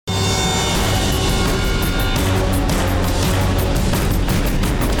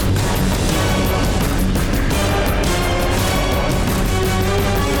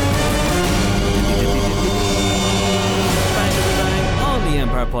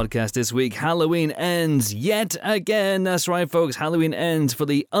podcast this week. Halloween ends yet again. That's right, folks. Halloween ends for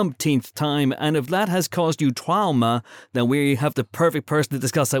the umpteenth time. And if that has caused you trauma, then we have the perfect person to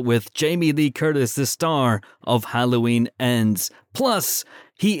discuss that with. Jamie Lee Curtis, the star of Halloween Ends. Plus,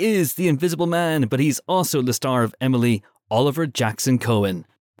 he is the Invisible Man, but he's also the star of Emily, Oliver Jackson-Cohen.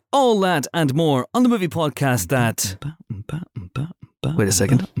 All that and more on the movie podcast that... Wait a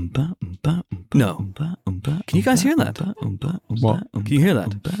second. No. Can you guys hear that? What? Can you hear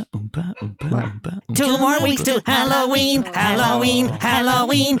that? 2 more weeks to Halloween, Halloween,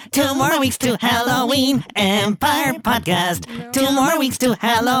 Halloween. 2 more weeks to Halloween, Empire Podcast. 2 more weeks to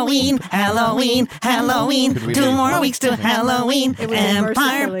Halloween, Halloween, Halloween. 2 more weeks to Halloween,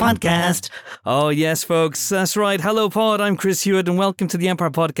 Empire Podcast. Oh, yes, folks. That's right. Hello, Pod. I'm Chris Hewitt, and welcome to the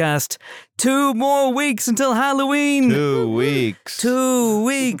Empire Podcast. 2 more weeks until Halloween. 2 weeks. 2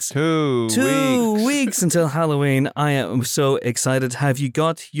 weeks. 2 weeks until Halloween. I am so excited. Have you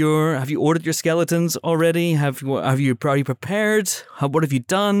ordered your skeletons already? Are you prepared? What have you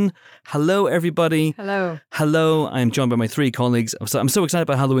done? Hello, everybody. Hello. I am joined by my 3 colleagues. I'm so excited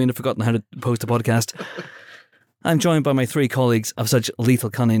about Halloween. I've forgotten how to post a podcast. I'm joined by my 3 colleagues of such lethal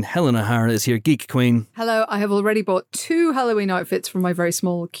cunning. Helen O'Hara is here, Geek Queen. Hello, I have already bought 2 Halloween outfits for my very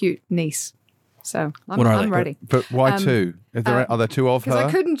small, cute niece. So I'm ready. But why 2? Are there 2 of her? Because I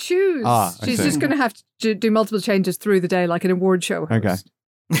couldn't choose. She's just going to have to do multiple changes through the day like an award show host.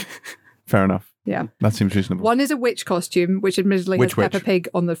 Okay. Fair enough. Yeah. That seems reasonable. One is a witch costume, which admittedly has Peppa Pig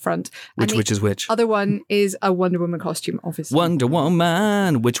on the front. Which witch is which? Other one is a Wonder Woman costume, obviously. Wonder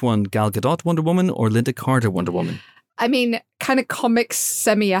Woman. Which one? Gal Gadot Wonder Woman or Linda Carter Wonder Woman? I mean, kind of comics,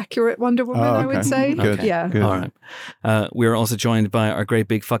 semi-accurate Wonder Woman, I would say. Good. Yeah. Good. All right. We're also joined by our great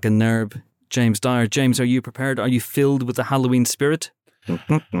big fucking nerd, James Dyer. James, are you prepared? Are you filled with the Halloween spirit? Stop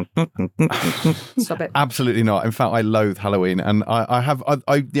it. Absolutely not. In fact, I loathe Halloween, and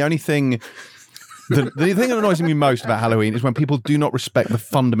the only thing... The thing that annoys me most about Halloween is when people do not respect the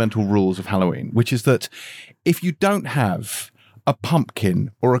fundamental rules of Halloween, which is that if you don't have a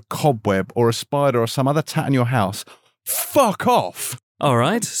pumpkin or a cobweb or a spider or some other tat in your house, fuck off. All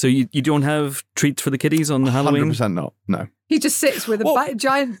right. So you don't have treats for the kiddies on Halloween? 100% not. No. He just sits with a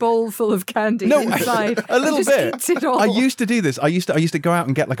giant bowl full of candy inside. A little and just bit. Eats it all. I used to do this. I used to go out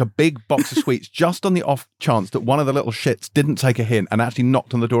and get like a big box of sweets just on the off chance that one of the little shits didn't take a hint and actually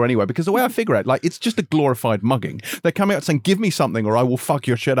knocked on the door anyway. Because the way I figure it, like, it's just a glorified mugging. They're coming out saying, "Give me something, or I will fuck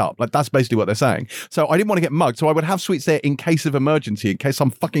your shit up." Like, that's basically what they're saying. So I didn't want to get mugged, so I would have sweets there in case of emergency, in case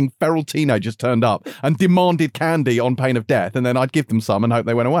some fucking feral teenagers turned up and demanded candy on pain of death, and then I'd give them some and hope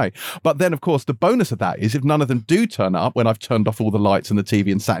they went away. But then, of course, the bonus of that is if none of them do turn up when I've turned off all the lights and the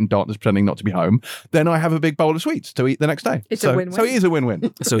TV and sat in darkness pretending not to be home, then I have a big bowl of sweets to eat the next day. It's a win-win. So it is a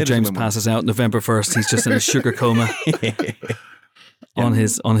win-win. So James passes out November 1st. He's just in a sugar coma on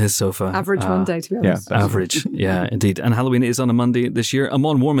his sofa. Average Monday, to be honest. Yeah, average. Yeah, indeed. And Halloween is on a Monday this year.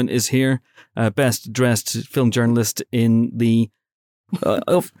 Amon Warmann is here, best dressed film journalist in the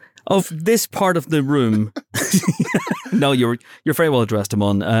of this part of the room. No, you're very well dressed,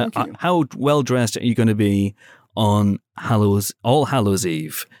 Amon. How well dressed are you going to be on All Hallows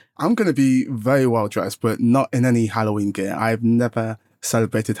Eve? I'm going to be very well dressed, but not in any Halloween gear. I've never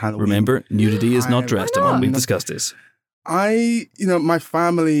celebrated Halloween. Remember, nudity is not dressed, Amon. We've discussed this. My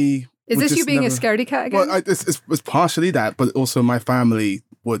family... Is this you being a scaredy cat again? Well, it was partially that, but also my family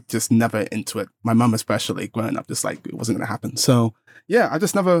were just never into it. My mum especially, growing up, just like it wasn't going to happen. So, yeah, I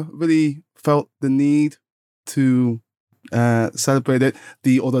just never really felt the need to celebrate it.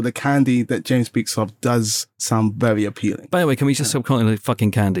 Although the candy that James speaks of does sound very appealing. By the way, can we just stop calling it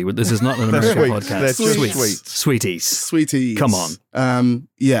fucking candy? This is not an American podcast. Sweets. Sweeties. Come on.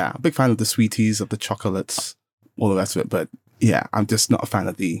 Yeah, a big fan of the sweeties, of the chocolates, all the rest of it. But yeah, I'm just not a fan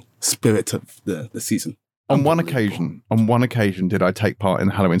of the spirit of the season. On one occasion did I take part in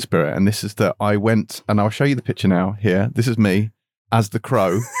the Halloween spirit, and this is that I went, and I'll show you the picture now here. This is me as the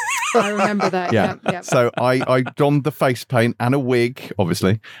Crow. I remember that. Yeah. So I donned the face paint and a wig,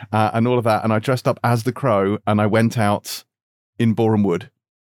 obviously, and all of that, and I dressed up as the Crow, and I went out in Boreham Wood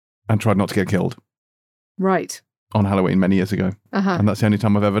and tried not to get killed. Right. On Halloween many years ago. And that's the only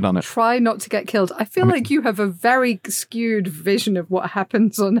time I've ever done it. Try not to get killed. I feel like you have a very skewed vision of what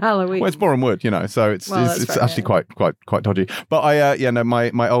happens on Halloween. Well, it's Boreham Wood, so it's actually quite dodgy. But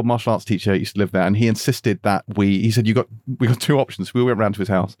my old martial arts teacher used to live there, and he insisted that he said we got 2 options. We went round to his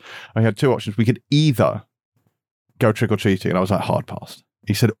house. I had 2 options. We could either go trick or treating, and I was like, hard pass.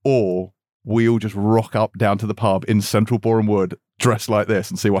 He said, or we all just rock up down to the pub in central Boreham Wood, dressed like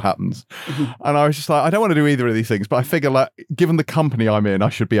this, and see what happens. And I was just like, I don't want to do either of these things, but I figure, like, given the company I'm in, I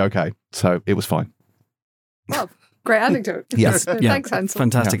should be okay. So it was fine. Well, Great anecdote. Yes. Yeah. Thanks, Hansel.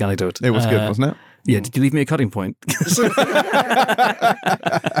 Fantastic anecdote. It was good, wasn't it? Yeah, did you leave me a cutting point?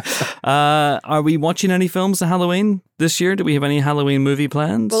 Are we watching any films for Halloween this year? Do we have any Halloween movie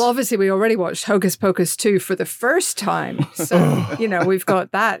plans? Well, obviously, we already watched Hocus Pocus 2 for the first time. So, we've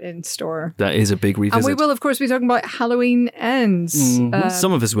got that in store. That is a big revisit. And we will, of course, be talking about Halloween Ends.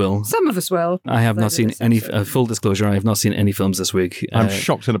 Some of us will. Some of us will. I have not seen any, full disclosure, I have not seen any films this week. I'm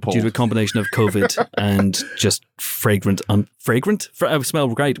shocked and appalled. Due to a combination of COVID and just fragrant? I smell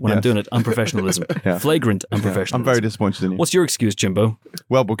great when I'm doing it. Unprofessionalism. Yeah. Flagrant unprofessionalism. I'm very disappointed in you. What's your excuse, Jimbo?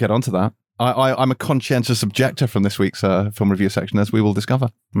 Well, we'll get on to that. I'm a conscientious objector from this week's film review section, as we will discover.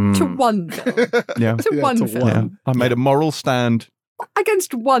 To one film. Yeah. To one film. Yeah. I made a moral stand.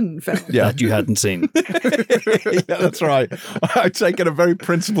 Against one film. That you hadn't seen. Yeah, that's right. I've taken a very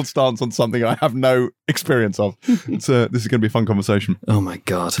principled stance on something I have no experience of. This is going to be a fun conversation. Oh my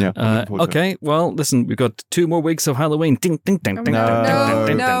God. Yeah, I'm looking forward to okay, well, listen, we've got 2 more weeks of Halloween. Ding, ding, ding, ding, No,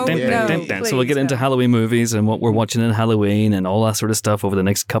 ding, no, ding, ding, no, ding, ding. please, So we'll get into no. Halloween movies and what we're watching in Halloween and all that sort of stuff over the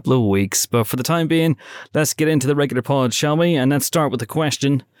next couple of weeks. But for the time being, let's get into the regular pod, shall we? And let's start with a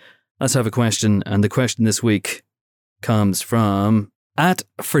question. Let's have a question. And the question this week comes from at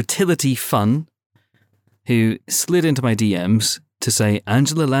Fertility Fun, who slid into my DMs to say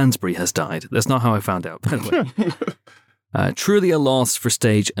Angela Lansbury has died. That's not how I found out, by the way. Truly a loss for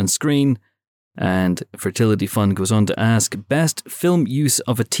stage and screen. And Fertility Fun goes on to ask best film use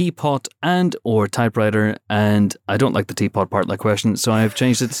of a teapot and or typewriter. And I don't like the teapot part of that question, so I've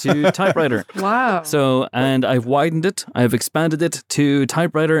changed it to typewriter. Wow. So, and I've widened it. I've expanded it to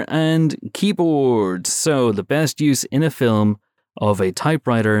typewriter and keyboard. So the best use in a film of a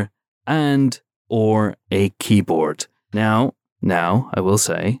typewriter and or a keyboard. Now, I will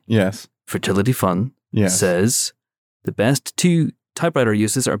say, Yes. Fertility Fun Yes. says the best 2 typewriter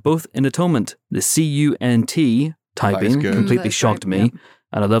uses are both in Atonement. The CUNT typing good. completely That's shocked right, me,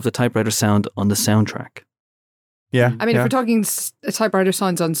 and I love the typewriter sound on the soundtrack. Yeah. I mean, yeah. if we're talking typewriter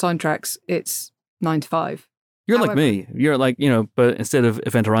sounds on soundtracks, it's 9 to 5. You're like However- me. You're like, but instead of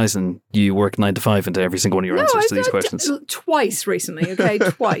Event Horizon, you work 9 to 5 into every single one of your answers to these questions. Twice recently, okay?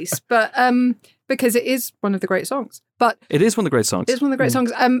 Twice. But because it is one of the great songs. But It is one of the great songs. it's one of the great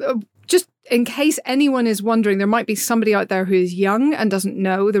songs. Just in case anyone is wondering, there might be somebody out there who is young and doesn't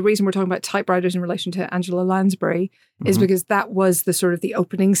know. The reason we're talking about typewriters in relation to Angela Lansbury is because that was the sort of the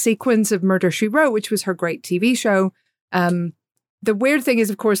opening sequence of Murder, She Wrote, which was her great TV show. The weird thing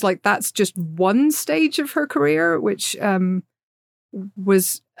is, of course, like that's just one stage of her career, which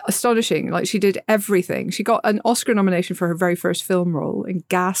was astonishing. Like she did everything. She got an Oscar nomination for her very first film role in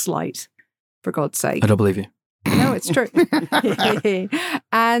Gaslight, for God's sake. I don't believe you. No, it's true.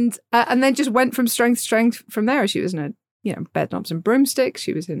 and then just went from strength to strength from there. She was in Bedknobs and Broomsticks.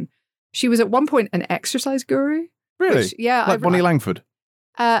 She was at one point an exercise guru. Really? Which, yeah. Like Bonnie Langford.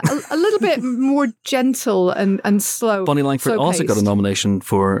 A little bit more gentle and slow. Bonnie Langford also got a nomination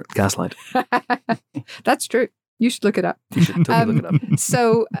for Gaslight. That's true. You should look it up. You should totally look it up.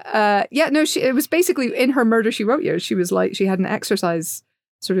 So, it was basically in her Murder, She Wrote years. She was like, she had an exercise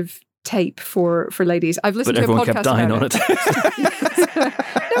sort of tape for ladies. I've listened But to a everyone podcast kept dying about on it.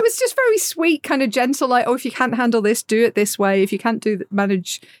 No, it was just very sweet, kind of gentle, like, oh, if you can't handle this, do it this way. If you can't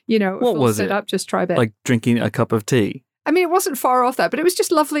manage, a What full was sit it? up, just try a bit. Like drinking a cup of tea. I mean, it wasn't far off that, but it was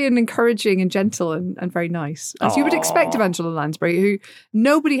just lovely and encouraging and gentle and very nice. As you would expect of Angela Lansbury, who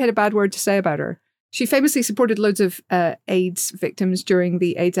nobody had a bad word to say about her. She famously supported loads of AIDS victims during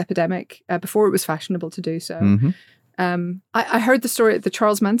the AIDS epidemic before it was fashionable to do so. Mm-hmm. I heard the story, the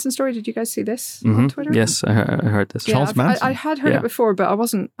Charles Manson story. Did you guys see this on Twitter? Yes, I heard this. Yeah, Charles Manson? I had heard Yeah. it before, but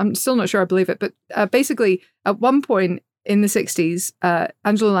I'm still not sure I believe it. But basically, at one point in the 60s,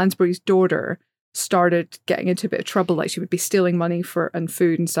 Angela Lansbury's daughter started getting into a bit of trouble. Like she would be stealing money and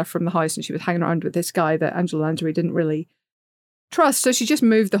food and stuff from the house, and she was hanging around with this guy that Angela Lansbury didn't really trust. So she just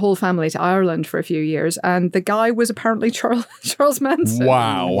moved the whole family to Ireland for a few years, and the guy was apparently Charles Manson.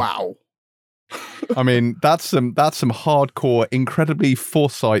 Wow. I mean, that's some hardcore, incredibly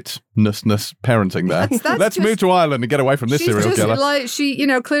foresightness parenting there. That's Let's just- move to Ireland and get away from this She's serial just killer.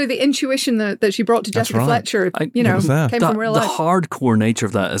 like clearly the intuition that she brought to That's Jessica right. Fletcher, It was there. came from real The life. hardcore nature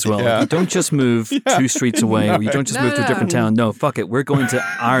of that as well. Yeah. You don't just move 2 streets away, or you don't just move to a different town. No, fuck it. We're going to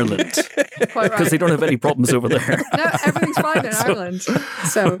Ireland Quite right. because they don't have any problems over there. No, everything's fine in Ireland.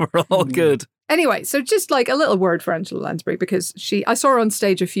 So We're all good. anyway, so just like a little word for Angela Lansbury, because I saw her on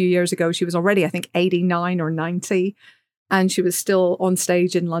stage a few years ago. She was already, I think, 89 or 90. And she was still on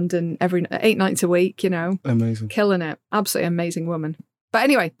stage in London every 8 nights a week, Amazing. killing it. Absolutely amazing woman. But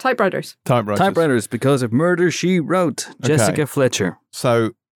anyway, typewriters. Typewriters because of Murder, She Wrote. Jessica Fletcher.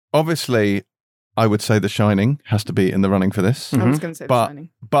 So obviously, I would say The Shining has to be in the running for this. I was going to say The Shining.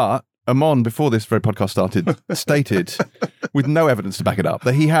 But Amon, before this very podcast started, stated, with no evidence to back it up,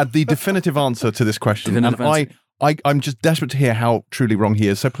 that he had the definitive answer to this question. I'm just desperate to hear how truly wrong he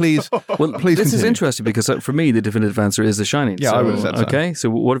is. So please, well, please this continue. is interesting because for me, the definitive answer is The Shining. Yeah, I would have said so. Okay, so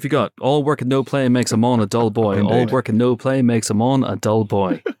what have you got? All work and no play makes Amon a dull boy. Indeed. All work and no play makes Amon a dull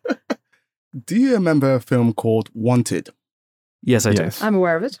boy. Do you remember a film called Wanted? Yes, I do. I'm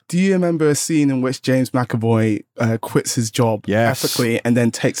aware of it. Do you remember a scene in which James McAvoy quits his job ethically and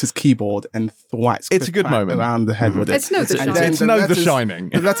then takes his keyboard and thwacks It's a good moment around the head with it? It's no The Shining. It's no The Shining.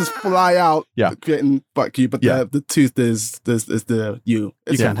 The letters fly out, creating fuck you, but Yeah. the tooth is the you.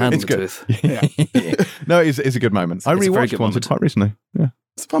 You can't handle it's the good. tooth. No, it's a good moment. I It's a very rewatched good Wanted moment. quite recently. Yeah.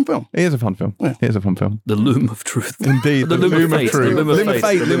 It's a fun film. It is a fun film. Yeah. It is a fun film. The loom of truth. Indeed. The loom of fate. truth. The loom of Loom of fate.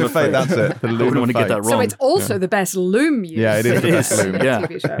 fate. The Loom of fate. That's it. The I loom wouldn't of want to get fate. that wrong. So it's also the best loom use. Yeah, it is the best loom. in a Yeah.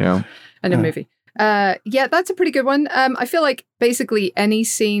 TV show Yeah. and a movie. Yeah, that's a pretty good one. I feel like basically any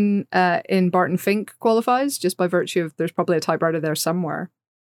scene in Barton Fink qualifies just by virtue of there's probably a typewriter there somewhere.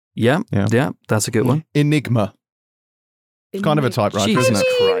 Yeah, Yeah. that's a good one. Enigma. It's kind of a typewriter, Jesus isn't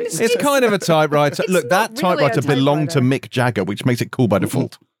it? Christ. It's kind of a typewriter. It's Look, that not really a typewriter belonged to typewriter. Mick Jagger, which makes it cool by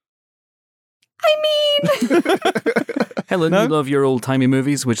default. I mean, Helen, No? you love your old timey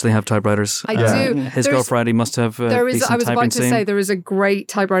movies, which they have typewriters. I do. His Girl There's- Friday must have. there is. decent I was typing about to scene. say there is a great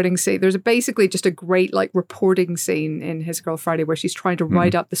typewriting scene. There's basically just a great like reporting scene in His Girl Friday where she's trying to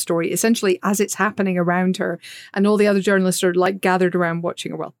write up the story essentially as it's happening around her, and all the other journalists are like gathered around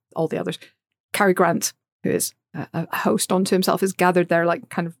watching her. Well, all the others. Cary Grant, who is a host unto himself, is gathered there like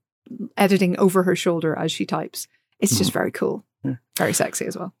kind of editing over her shoulder as she types. It's just very cool. Very sexy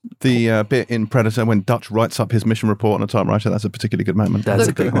as well. The bit in Predator when Dutch writes up his mission report on a typewriter, that's a particularly good moment. That's a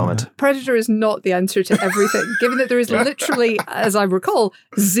Look, big moment. Predator is not the answer to everything, given that there is literally, as I recall,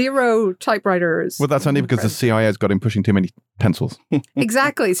 0 typewriters. Well, that's only because the CIA has got him pushing too many pencils.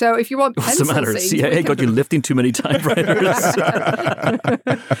 Exactly. So if you want What's pencil the matter? scenes, CIA got you lifting too many typewriters.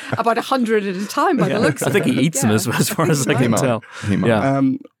 about 100 at a time by the looks I of think it. he eats them as far as I can He tell. He might. Yeah.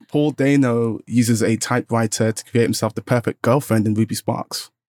 Paul Dano uses a typewriter to create himself the perfect girlfriend in Ruby Sparks.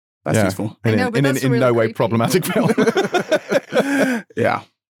 That's useful. I know, but in that's in really no way creepy. problematic film. Yeah.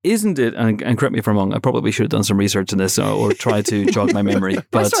 Isn't it, and correct me if I'm wrong, I probably should have done some research on this or try to jog my memory. Why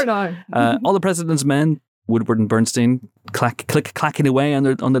But start now? All the President's Men, Woodward and Bernstein, clacking away on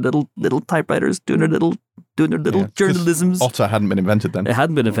their little typewriters, doing their little Yeah, 'cause journalisms. Otter hadn't been invented then. It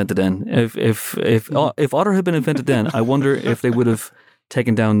hadn't been invented then. If Otter had been invented then, I wonder if they would have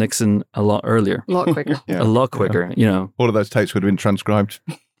taken down Nixon a lot earlier, A lot quicker. Yeah. a lot quicker. You know, All of those tapes would have been transcribed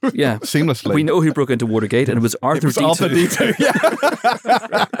yeah. seamlessly. We know who broke into Watergate, and it was Arthur It was Arthur D2. Yeah.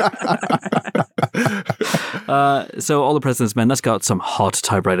 So all the President's Men, that's got some hot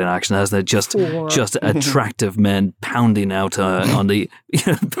typewriting action, hasn't it? Just attractive men pounding out on the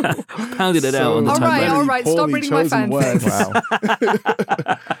pounding it out on the All right, typewriter. all right. Stop Poorly reading my chosen words.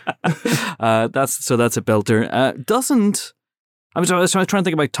 Wow. That's a belter. I was trying to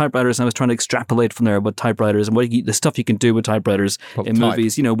think about typewriters, and I was trying to extrapolate from there about typewriters and the stuff you can do with typewriters Well, in type.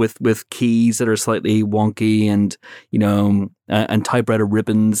 movies. You know, with keys that are slightly wonky, and and typewriter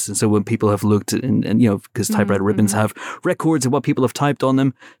ribbons. And so when people have looked, and because typewriter ribbons have records of what people have typed on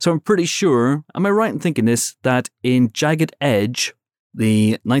them. So I'm pretty sure. Am I right in thinking this? That in Jagged Edge,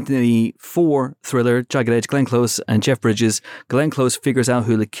 the 1984 thriller, Jagged Edge, Glenn Close and Jeff Bridges, Glenn Close figures out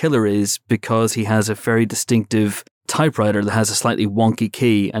who the killer is because he has a very distinctive typewriter that has a slightly wonky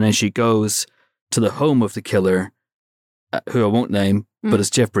key, and then she goes to the home of the killer, who I won't name, but it's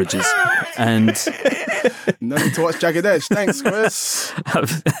Jeff Bridges. And No need to watch Jagged Edge. Thanks, Chris.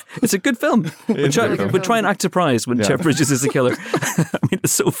 it's a good film. It's a good film. But try and act surprised when Yeah. Jeff Bridges is the killer. I mean,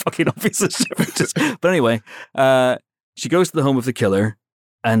 it's so fucking obvious it's Jeff Bridges. But anyway, she goes to the home of the killer,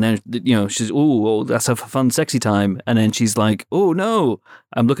 and then, she's, oh, that's a fun, sexy time. And then she's like, oh, no,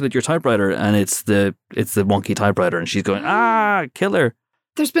 I'm looking at your typewriter, and it's the wonky typewriter. And she's going, killer.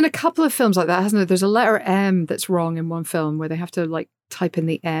 There's been a couple of films like that, hasn't there? There's a letter M that's wrong in one film where they have to like type in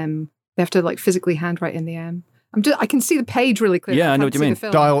the M. They have to like physically handwrite in the M. I can see the page really clearly. Yeah, I know can't what you see mean. the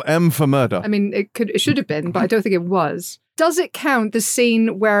film. Dial M for murder. I mean, it should have been, but I don't think it was. Does it count the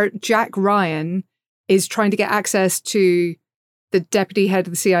scene where Jack Ryan is trying to get access to the deputy head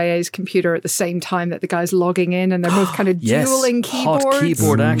of the CIA's computer at the same time that the guy's logging in, and they're both kind of Yes, dueling keyboards? hot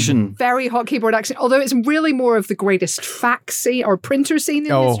keyboard action. Very hot keyboard action. Although it's really more of the greatest fax scene or printer scene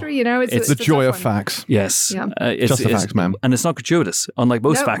in history. It's the a joy tough of one. fax. Yes. Yeah. It's the facts, ma'am. And it's not gratuitous, unlike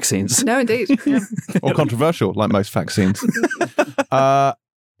most No. vaccines. No, indeed. Yeah. Or controversial, like most vaccines.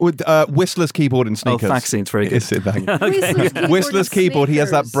 Whistler's keyboard in Sneakers. Oh, fax scenes, very good. Whistler's keyboard. He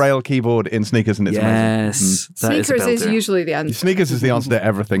has that Braille keyboard in Sneakers, and it's amazing. Sneakers is usually the answer. Sneakers is the answer to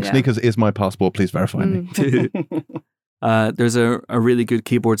everything. Sneakers is my passport. Please verify me. There's a really good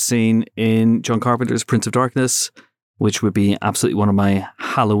keyboard scene in John Carpenter's Prince of Darkness, which would be absolutely one of my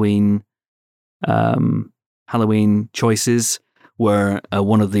Halloween choices, where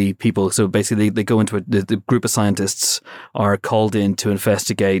one of the people, so basically they go into the group of scientists are called in to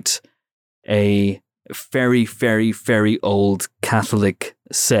investigate a very, very, very old Catholic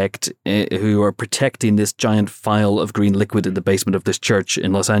sect who are protecting this giant vial of green liquid in the basement of this church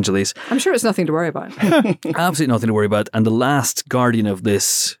in Los Angeles. I'm sure it's nothing to worry about. Absolutely nothing to worry about. And the last guardian of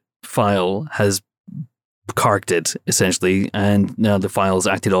this vial has carked it, essentially, and now the files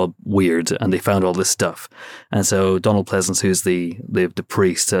acted all weird and they found all this stuff. And so Donald Pleasance, who's the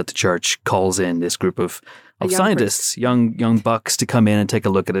priest at the church, calls in this group of scientists, young bucks, to come in and take a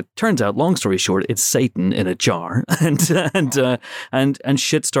look at it. Turns out, long story short, it's Satan in a jar, and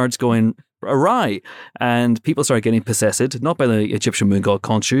shit starts going awry, and people start getting possessed, not by the Egyptian moon god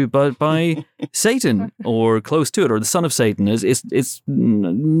Khonshu, but by Satan, or close to it, or the son of Satan. I think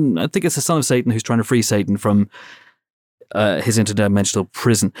it's the son of Satan who's trying to free Satan from his interdimensional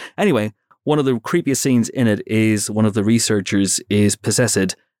prison. Anyway, one of the creepiest scenes in it is one of the researchers is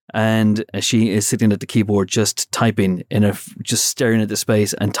possessed, and she is sitting at the keyboard just typing just staring into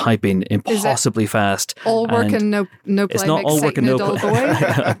space and typing impossibly fast. All work and no play. It's not all work and no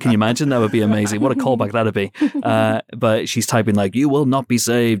play. Can you imagine? That would be amazing. What a callback that'd be. But she's typing like, "You will not be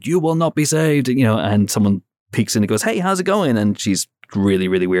saved. You will not be saved." And someone peeks in and goes, "Hey, how's it going?" And she's really,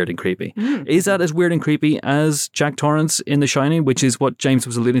 really weird and creepy. Is that as weird and creepy as Jack Torrance in The Shining, which is what James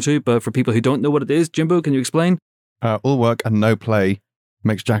was alluding to? But for people who don't know what it is, Jimbo, can you explain? All work and no play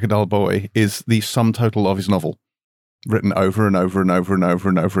makes Jack a dull boy is the sum total of his novel, written over and over and over and over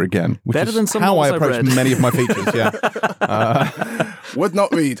and over again. Which Better is than some how I novels I've approach read. many of my features. Yeah, Would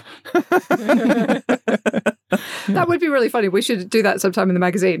not read. That would be really funny. We should do that sometime in the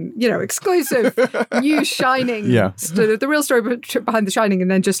magazine. Exclusive new Shining. Yeah. The real story behind The Shining, and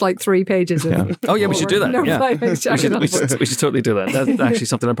then just like 3 pages of. Oh yeah, we should do that. No Yeah. play makes Jack a dull boy. We should totally do that. That's actually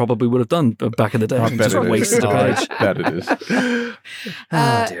something I probably would have done back in the day. I bet Just it is. wasted a I page. bet it is.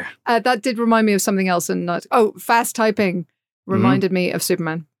 Oh dear. That did remind me of something else. Fast typing reminded me of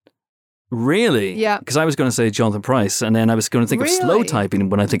Superman. Really? Yeah. Because I was going to say Jonathan Pryce, and then I was going to think of slow Really? typing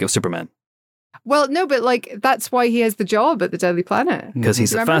when I think of Superman. Well, no, but that's why he has the job at the Daily Planet. Because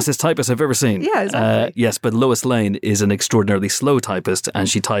he's the Remember? fastest typist I've ever seen. Yeah, exactly. Yes, but Lois Lane is an extraordinarily slow typist, and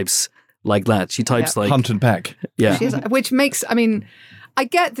she types like that. She types like... Hunt and peck. Yeah. Which makes, I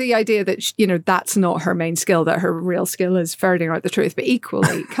get the idea that, that's not her main skill, that her real skill is ferreting out the truth. But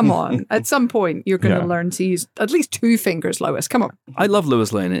equally, come on, at some point, you're going to learn to use at least 2 fingers, Lois. Come on. I love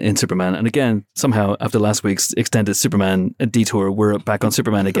Lois Lane in Superman. And again, somehow, after last week's extended Superman detour, we're back on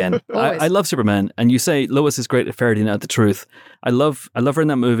Superman again. I love Superman. And you say Lois is great at ferreting out the truth. I love her in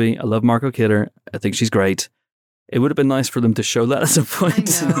that movie. I love Margot Kidder. I think she's great. It would have been nice for them to show that at some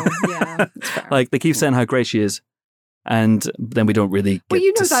point. I know, yeah. It's fair. Like, they keep saying how great she is. And then we don't really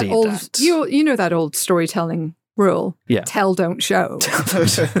get to see that. You know that old storytelling rule. Yeah. Tell, don't show.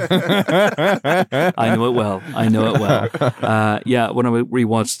 I know it well. When I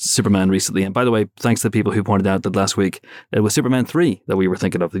rewatched Superman recently, and by the way, thanks to the people who pointed out that last week it was Superman 3 that we were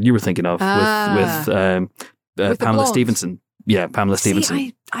thinking of, that you were thinking of, with the Pamela blonde. Stevenson. Yeah, Pamela Stevenson.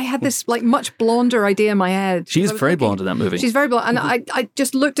 See, I had this much blonder idea in my head. She's very blonde in that movie. She's very blonde. And I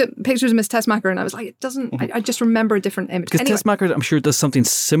just looked at pictures of Miss Tessmacher and I was like, it doesn't, I just remember a different image. Because Tessmacher, I'm sure, does something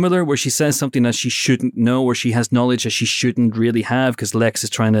similar where she says something that she shouldn't know, or she has knowledge that she shouldn't really have, because Lex is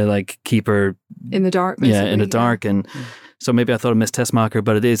trying to keep her in the dark. Yeah, in the dark. And so maybe I thought of Miss Tessmacher,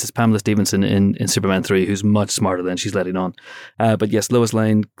 but it's Pamela Stevenson in Superman 3, who's much smarter than she's letting on. But yes, Lois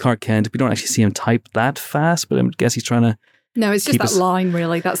Lane, Clark Kent, we don't actually see him type that fast, but I guess he's trying to... No, it's just that line,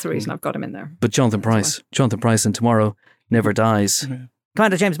 really. That's the reason I've got him in there. But Jonathan Pryce in Tomorrow Never Dies.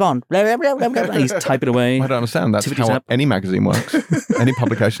 Commander James Bond. He's typing away. I don't understand. That's how any magazine works. Any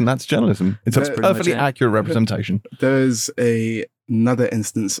publication, that's journalism. It's a perfectly accurate representation. There's another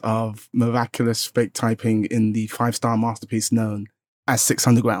instance of miraculous fake typing in the 5-star masterpiece known as 6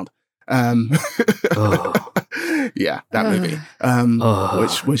 Underground. Yeah, that movie.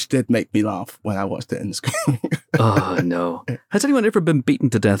 Which did make me laugh when I watched it in the screen. Oh, no. Has anyone ever been beaten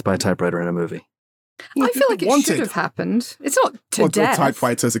to death by a typewriter in a movie? I feel like it should have happened. It's not to death.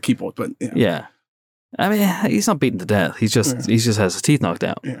 Typewriter as a keyboard, but Yeah. I mean, he's not beaten to death. He just has his teeth knocked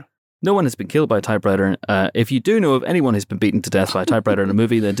out. Yeah. No one has been killed by a typewriter. If you do know of anyone who's been beaten to death by a typewriter in a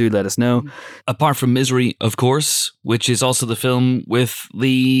movie, then do let us know. Apart from Misery, of course, which is also the film with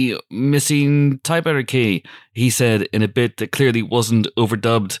the missing typewriter key. He said in a bit that clearly wasn't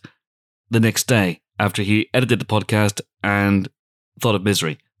overdubbed the next day after he edited the podcast and thought of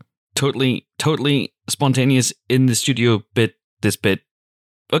Misery. Totally spontaneous in the studio bit, this bit.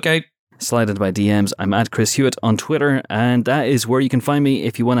 Okay. Slide into my DMs. I'm at Chris Hewitt on Twitter, and that is where you can find me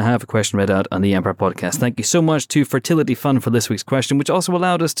if you want to have a question read out on the Empire Podcast. Thank you so much to Fertility Fund for this week's question, which also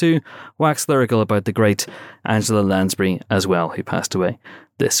allowed us to wax lyrical about the great Angela Lansbury as well, who passed away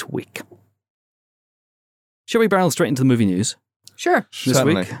this week. Shall we barrel straight into the movie news? Sure. This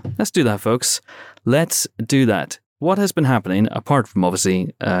Certainly. week? Let's do that, folks. Let's do that. What has been happening, apart from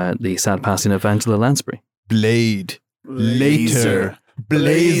obviously the sad passing of Angela Lansbury? Blade. Later.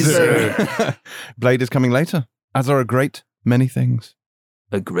 Blazer. Blade is coming later, as are a great many things.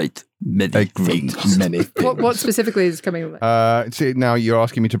 A great many A great many things. What specifically is coming? See, now you're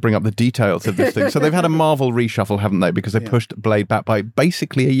asking me to bring up the details of this thing. So they've had a Marvel reshuffle, haven't they? Because they pushed Blade back by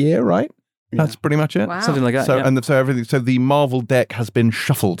basically a year, right? That's pretty much it. Wow. Something like that. So yeah. So the Marvel deck has been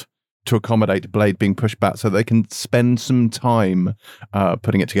shuffled to accommodate Blade being pushed back, so they can spend some time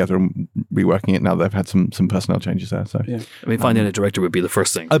putting it together and reworking it. Now they've had some personnel changes there. So, I mean, finding a director would be the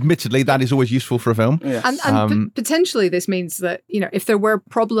first thing. admittedly, that is always useful for a film. Yeah. And potentially this means that, if there were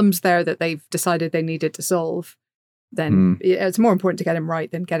problems there that they've decided they needed to solve, then it's more important to get him right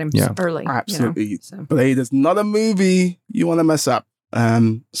than get him early. Absolutely. So. Blade is not a movie you want to mess up.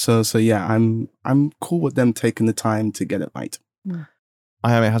 So yeah, I'm cool with them taking the time to get it right.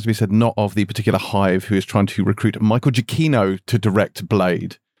 It has to be said, not of the particular hive who is trying to recruit Michael Giacchino to direct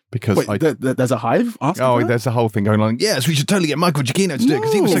Blade. Because Wait, there's a hive? There's a whole thing going on. Yes, we should totally get Michael Giacchino to do it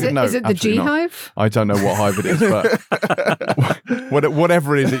because he was so good. No, is it the G absolutely not. hive? I don't know what hive it is, but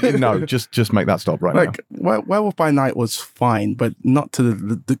whatever it is, no, just make that stop right now. Werewolf by Night was fine, but not to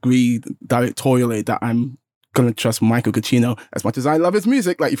the degree directorially that I'm going to trust Michael Giacchino as much as I love his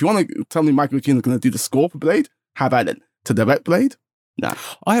music. Like, if you want to tell me Michael Giacchino is going to do the score for Blade, have at it. To direct Blade? No.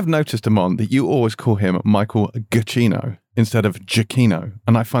 I have noticed, Amon, that you always call him Michael Giacchino instead of Giacchino,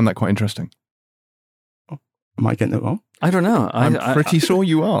 and I find that quite interesting. Am I getting it wrong? I don't know. I'm pretty sure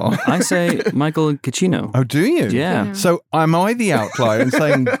you are. I say Michael Giacchino. Oh, do you? Yeah. So am I the outlier in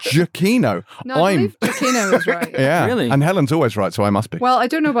saying Giacchino? No, I believe Giacchino is right. Yeah. Really? And Helen's always right, so I must be. Well, I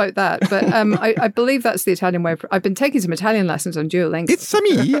don't know about that, but I believe that's the Italian way. I've been taking some Italian lessons on Duolingo. It's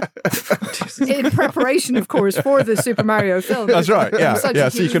me. In preparation, of course, for the Super Mario film. That's right. I'm such a Yeah.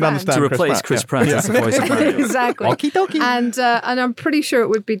 So you huge can fan. understand To replace Chris Pratt as the voice of Mario. Exactly. Okie dokie. And I'm pretty sure it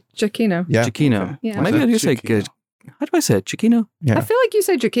would be Giacchino. Yeah. Giacchino. Yeah. Maybe I do say good. How do I say it? Giacchino? Yeah. I feel like you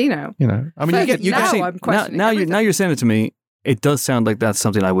say Giacchino. I mean, you Now get I'm questioning now everything. you're saying it to me. It does sound like that's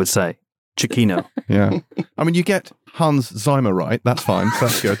something I would say. Giacchino. Yeah. I mean, you get Hans Zimmer right. That's fine. So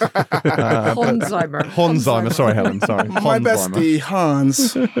that's good. Honzheimer. Honzheimer. Sorry, Helen. Sorry. My bestie,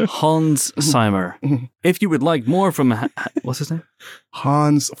 Hans. Hans Zimmer. If you would like more from what's his name?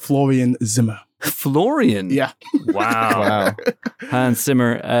 Hans Florian Zimmer. Florian. Yeah. Wow. Hans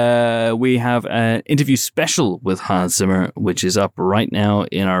Zimmer. We have an interview special with Hans Zimmer, which is up right now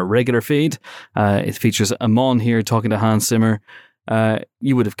in our regular feed. It features Amon here talking to Hans Zimmer.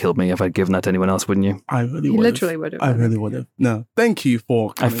 You would have killed me if I'd given that to anyone else, wouldn't you? I really You would have. literally would have. I really would have. No. Thank you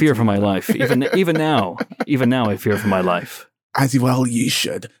for I coming fear to for my me. life. Even now, I fear for my life. As well you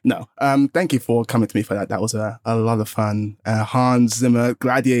should. No. Thank you for coming to me for that. That was a lot of fun. Hans Zimmer,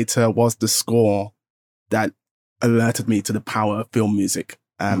 Gladiator was the score that alerted me to the power of film music.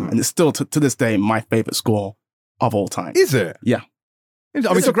 And it's still, to this day, my favorite score of all time. Is it? Yeah. I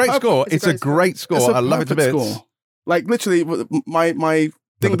mean, it's a great score. It's a great score. It's a I love it to perfect bits. score. Like, literally, my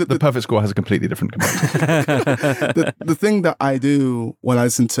thing The perfect score has a completely different component. the thing that I do when I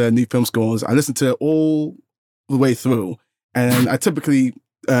listen to new film scores, I listen to it all the way through. And I typically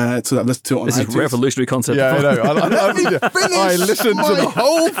listen to it on This is iTunes. a revolutionary concept. Yeah, I know. I listened to the my-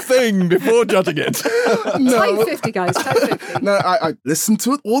 whole thing before judging it. Type 50, guys. Type 50. No, I listen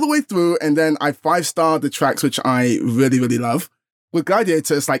to it all the way through, and then I 5-star the tracks which I really, really love. With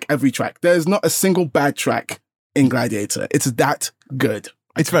Gladiator, it's like every track. There's not a single bad track in Gladiator. It's that good.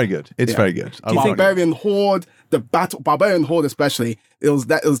 It's very good. It's Yeah. very good. I The like it. Barbarian Horde, Barbarian Horde especially, it was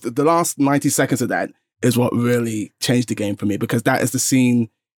the last 90 seconds of that is what really changed the game for me, because that is the scene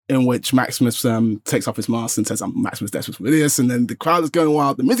in which Maximus takes off his mask and says, "I'm Maximus Decimus Meridius," and then the crowd is going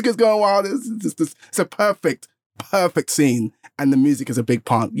wild, the music is going wild. It's a perfect scene, and the music is a big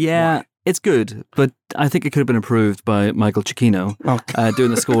part. Yeah, It's good, but I think it could have been improved by Michael Giacchino doing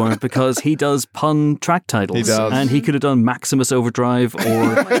the score because he does pun track titles. He does. And he could have done Maximus Overdrive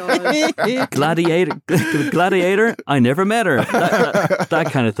or Gladiator. I never met her. That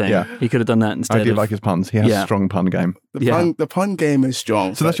kind of thing. Yeah. He could have done that instead. I do like his puns. He has a strong pun game. The pun game is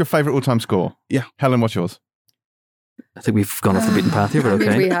strong. So that's your favourite all-time score? Yeah. Helen, what's yours? I think we've gone off the beaten path here, but okay. I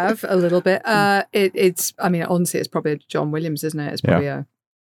mean, we have a little bit. It's. I mean, honestly, it's probably John Williams, isn't it? It's probably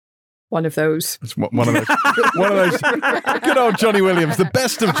one of those. It's one of those. One of those. Good old Johnny Williams, the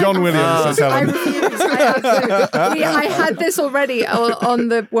best of John Williams. I refuse. I had this already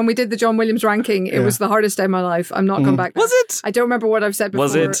when we did the John Williams ranking. It was the hardest day of my life. I'm not going back there. Was it? I don't remember what I've said before.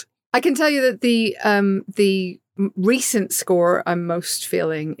 Was it? I can tell you that the recent score I'm most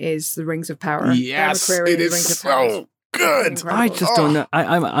feeling is the Rings of Power. Yes, it is Rings of Power. so good. I just don't know.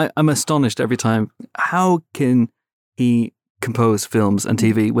 I'm astonished every time. How can he compose films and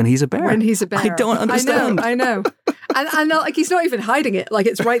TV when he's a bear? I don't understand. I know. And like he's not even hiding it. Like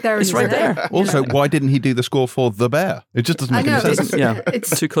it's right there. It's right there. Also, why didn't he do the score for The Bear? It just doesn't make any sense.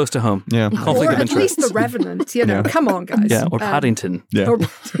 It's too close to home. Yeah. Conflict or of at interest. least The Revenant. Come on, guys. Yeah, or Paddington. Yeah.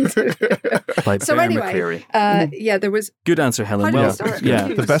 By So Bear anyway, McCreary. there was. Good answer, Helen. How do you Well, start? yeah.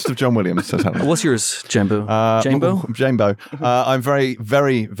 The best of John Williams, says Helen. What's yours, Jambo? Jambo. I'm very,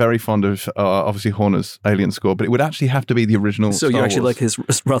 very, very fond of obviously Horner's Alien score, but it would actually have to be the original. So Star you actually Wars. like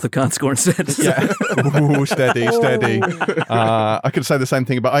his Wrath of Khan score instead? Yeah. Ooh, steady. I could say the same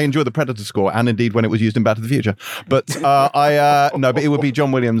thing, but I enjoy the Predator score, and indeed when it was used in Back to the Future. But but it would be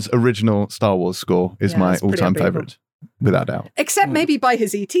John Williams' original Star Wars score is my it's pretty all-time unbelievable. favourite, without doubt. Except maybe by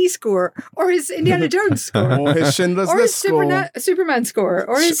his E.T. score, or his Indiana Jones score, Or his Schindler's or his List score. Superman score,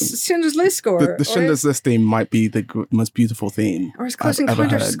 or his Schindler's List score, The Schindler's List theme might be the most beautiful theme. or his Close I've ever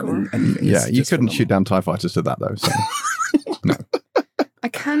Encounters heard score. in anything. Yeah, It's you just couldn't phenomenal. shoot down TIE fighters to that, though. So. No. I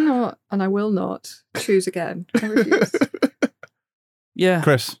cannot, and I will not choose again. I refuse. Yeah.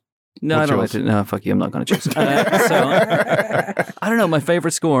 Chris. No, I what's don't yours? like it. No, fuck you. I'm not going to choose. So, I don't know. My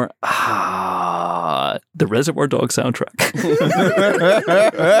favorite score, the Reservoir Dogs soundtrack.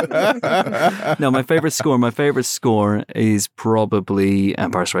 No, my favorite score is probably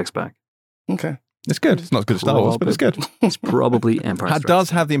Empire Strikes Back. Okay. It's good. It's not as good as Star Wars, but it's good. It's probably Empire It Strikes does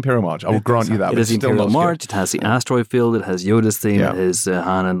have the Imperial March. I will grant you that. It but has the it's still Imperial not as good. March. It has the asteroid field. It has Yoda's theme. Yeah. It has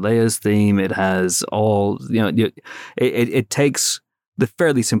Han and Leia's theme. It has all, it takes the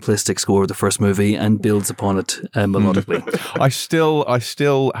fairly simplistic score of the first movie and builds upon it melodically. I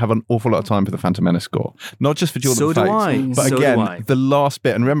still have an awful lot of time for the Phantom Menace score. Not just for Duel So of the do Fates, I. but So again, do I. the last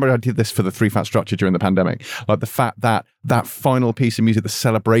bit, and remember I did this for the 3-Fat Structure during the pandemic, like the fact that that final piece of music, the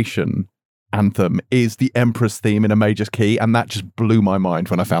celebration anthem, is the Emperor's theme in a major key, and that just blew my mind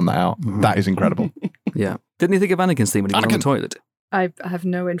when I found that out. That is incredible. Yeah. Didn't you think of Anakin's theme when he was on the toilet? I have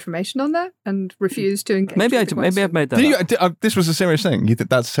no information on that and refuse to engage. Maybe with the question. I've made that Did up. you, this was a serious thing. You think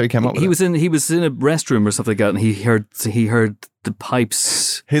that's how he came up with He it? was in a restroom or something like that, and he heard the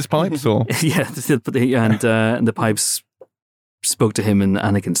pipes. His pipes, or Yeah, and the pipes spoke to him in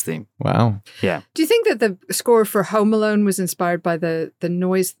Anakin's theme. wow. Yeah. Do you think that the score for Home Alone was inspired by the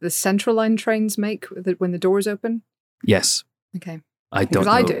noise the Central Line trains make when the doors open? Yes. Okay. I don't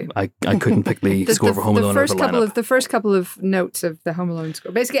know. I do. I couldn't pick the score for Home Alone over the lineup. The first couple of notes of the Home Alone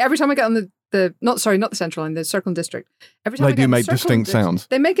score. Basically, every time I get on not the Central Line, the Circle and District. Every time They I get do on the make Circle and distinct District, sounds.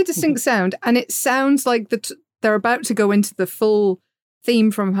 They make a distinct sound, and it sounds like they're about to go into the full theme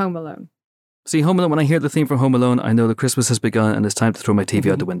from Home Alone. See, Home Alone, when I hear the theme from Home Alone, I know that Christmas has begun and it's time to throw my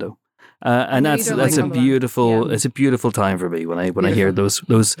TV out the window. And know you that's don't like a Home Alone. beautiful Yeah. it's a beautiful time for me when I hear those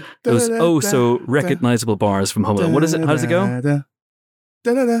oh so recognizable bars from Home Alone. What is it? How does it go?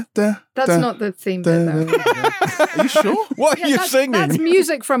 That's not the theme bit, though. Are you sure? What are you singing? That's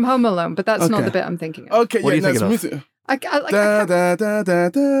music from Home Alone, but that's not Okay. the bit I'm thinking of. Okay, What do you that's think of? music. I Da, da, da, da, da,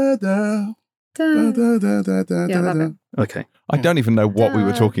 da. Da, da, da, da, da, Yeah, that da. bit. Okay. I don't even know what we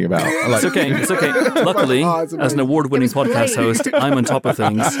were talking about. Like, It's okay. Luckily, Oh, it's as an amazing. award-winning It was podcast Blade. host, I'm on top of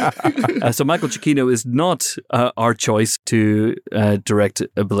things. So Michael Giacchino is not our choice to direct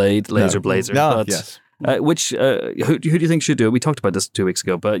a Laser Blazer. No, but, yes. who do you think should do it? We talked about this 2 weeks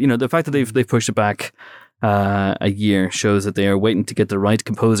ago, but the fact that they've pushed it back a year shows that they are waiting to get the right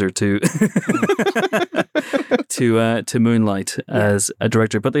composer to to moonlight as a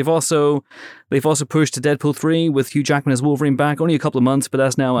director. But they've also pushed to Deadpool 3 with Hugh Jackman as Wolverine back. Only a couple of months, but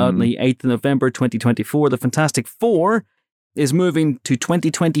that's now out on the 8th of November 2024. The Fantastic Four is moving to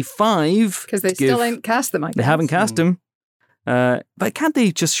 2025 Because they still ain't cast them, I guess. They haven't cast him. But can't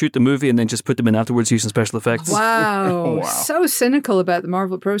they just shoot the movie and then just put them in afterwards using special effects? Wow. So cynical about the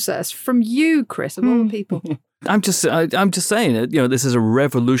Marvel process from you, Chris, of all people. I'm just saying it. This is a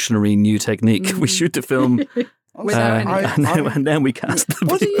revolutionary new technique. We shoot the film, and then we cast them.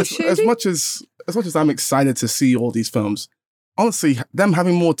 What are you shooting? As much as I'm excited to see all these films, honestly, them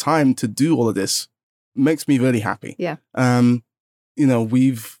having more time to do all of this makes me really happy. Yeah.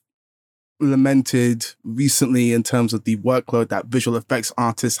 We've lamented recently in terms of the workload that visual effects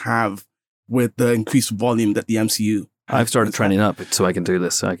artists have with the increased volume that the MCU. I've started training up so I can do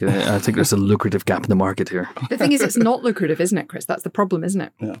this. I think there's a lucrative gap in the market here. The thing is, it's not lucrative, isn't it, Chris? That's the problem, isn't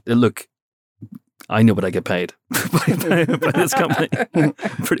it? Yeah. Look, I know what I get paid by this company.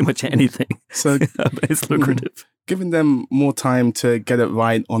 Pretty much anything. So it's lucrative. Giving them more time to get it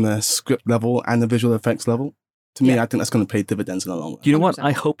right on a script level and the visual effects level, to me, I think that's going to pay dividends in the long run. You know what?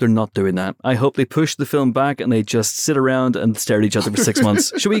 I hope they're not doing that. I hope they push the film back and they just sit around and stare at each other for 6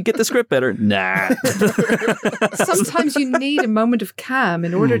 months. Should we get the script better? Nah. Sometimes you need a moment of calm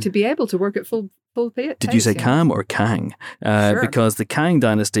in order to be able to work at full pace. Did you say Kang or Kang? Sure. Because the Kang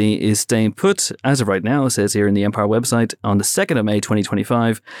dynasty is staying put, as of right now, it says here in the Empire website, on the 2nd of May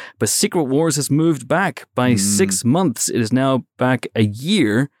 2025. But Secret Wars has moved back by 6 months. It is now back a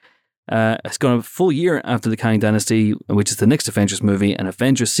year. It's gone a full year after the Kang Dynasty, which is the next Avengers movie, and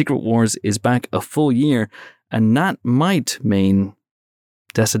Avengers Secret Wars is back a full year, and that might mean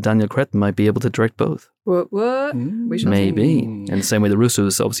Daniel Cretton might be able to direct both. What? We shall Maybe. see. In the same way the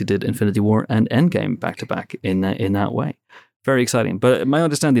Russos obviously did Infinity War and Endgame back-to-back in that way. Very exciting. But my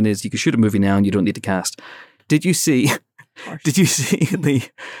understanding is you can shoot a movie now and you don't need to cast. Did you see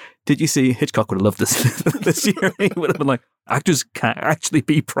Hitchcock would have loved this year? He would have been like, actors can't actually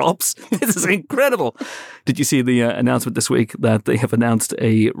be props. This is incredible. Did you see the announcement this week that they have announced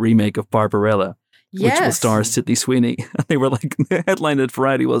a remake of Barbarella, which will star Sydney Sweeney? And they were like, the headline at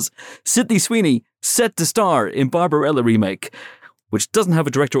Variety was, Sydney Sweeney set to star in Barbarella remake, which doesn't have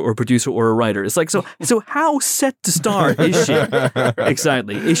a director or a producer or a writer. It's like, so how set to star is she?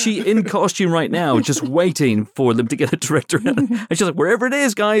 Exactly. Is she in costume right now, just waiting for them to get a director? And she's like, wherever it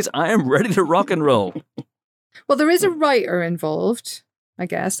is, guys, I am ready to rock and roll. Well, there is a writer involved, I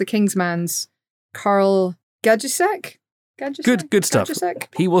guess. The Kingsman's Carl Gajusek. Good stuff. Gajusek?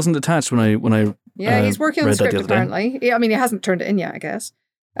 He wasn't attached when I Yeah, he's working on the script apparently. Yeah, I mean, he hasn't turned it in yet, I guess.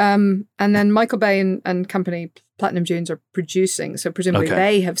 And then Michael Bay and company Platinum Dunes are producing, so presumably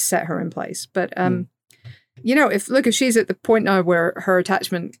they have set her in place. But if she's at the point now where her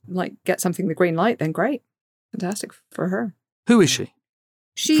attachment gets something the green light, then great, fantastic for her. Who is she?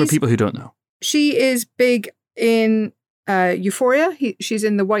 For people who don't know, she is big in Euphoria. She's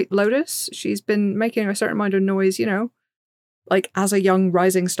in The White Lotus. She's been making a certain amount of noise, as a young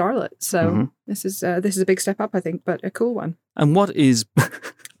rising starlet. So this is a big step up, I think, but a cool one. And what is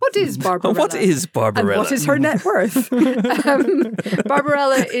Barbarella? What is Barbarella? And what is her net worth?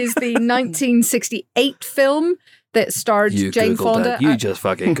 Barbarella is the 1968 film that starred Jane Fonda. You just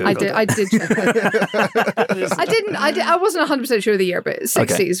fucking Googled it. I did. I wasn't 100% sure of the year, but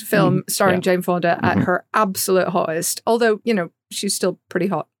 60s film starring Jane Fonda at her absolute hottest. Although, she's still pretty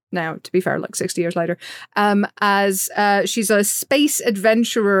hot now, to be fair, 60 years later. As she's a space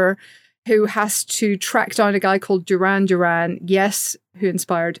adventurer who has to track down a guy called Duran Duran, who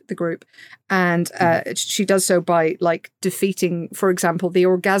inspired the group. And she does so by defeating, for example, the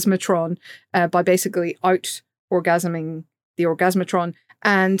Orgasmatron by basically out-orgasming the Orgasmatron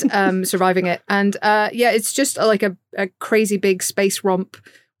and surviving it. And it's just a crazy big space romp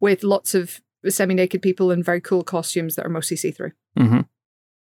with lots of semi-naked people in very cool costumes that are mostly see-through. Mm-hmm.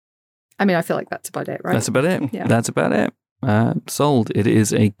 I mean, I feel like that's about it, right? That's about it. Yeah. That's about it. Sold. It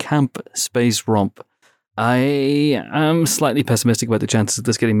is a camp space romp. I am slightly pessimistic about the chances of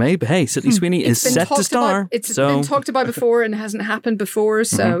this getting made, but hey, Sydney Sweeney is set to star. It's been talked about before and hasn't happened before,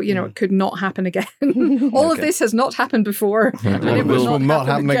 so it could not happen again. All of this has not happened before, and it will not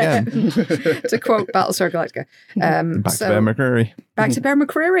happen again. To quote Battlestar Galactica. Back to Bear McCreary. Back to Bear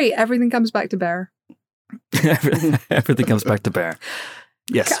McCreary. Everything comes back to Bear. Everything comes back to Bear.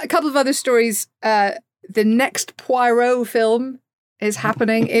 Yes. A couple of other stories. The next Poirot film is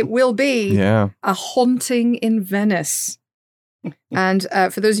happening. It will be A Haunting in Venice. And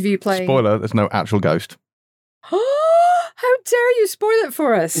for those of you playing... Spoiler, there's no actual ghost. How dare you spoil it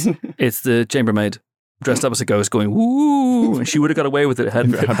for us? It's the chambermaid dressed up as a ghost going, woo! And she would have got away with it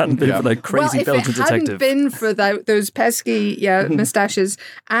hadn't been for crazy Belgian detective. If it hadn't been for those pesky moustaches,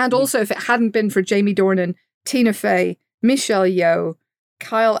 and also if it hadn't been for Jamie Dornan, Tina Fey, Michelle Yeoh,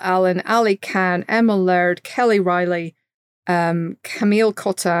 Kyle Allen, Ali Khan, Emma Laird, Kelly Riley, Camille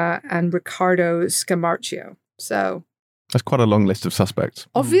Cotta, and Ricardo Scamarcio. So That's quite a long list of suspects.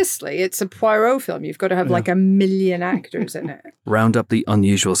 Obviously, it's a Poirot film. You've got to have like 1 million actors in it. Round up the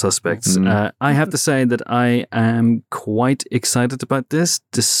unusual suspects. I have to say that I am quite excited about this,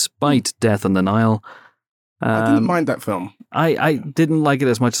 despite Death on the Nile. I didn't mind that film. I didn't like it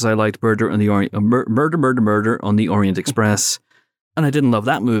as much as I liked Murder on the Orient Express. And I didn't love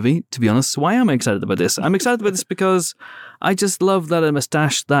that movie, to be honest. So why am I excited about this? I'm excited about this because I just love that a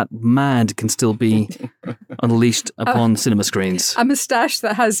moustache that mad can still be unleashed upon cinema screens. A moustache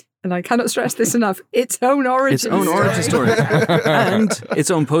that has, and I cannot stress this enough, its own origin story. And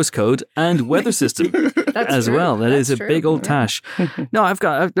its own postcode and weather system as true. well. That is a true. big old tash. No, I've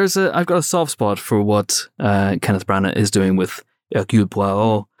got a soft spot for what Kenneth Branagh is doing with Hercule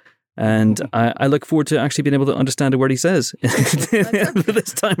Poirot. And I look forward to actually being able to understand a word he says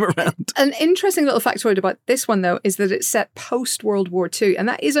this time around. An interesting little factoid about this one, though, is that it's set post-World War II. And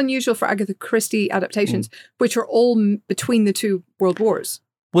that is unusual for Agatha Christie adaptations, which are all between the two world wars.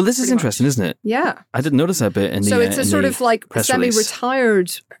 Well, this is interesting, isn't it? Yeah. I didn't notice that bit in the So it's a sort of like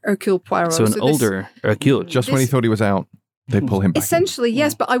semi-retired Hercule Poirot. So older Hercule. Just when he thought he was out, they pull him back. Essentially,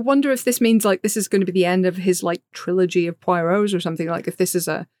 yes. But I wonder if this means like this is going to be the end of his like trilogy of Poirots or something, like if this is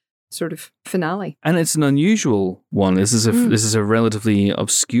a sort of finale. And it's an unusual one. This is a relatively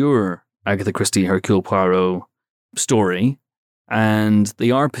obscure Agatha Christie Hercule Poirot story, and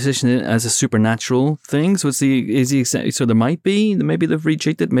they are positioning it as a supernatural thing. So so there might be, maybe they've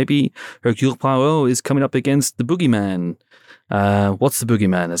rechecked it. Maybe Hercule Poirot is coming up against the boogeyman. What's the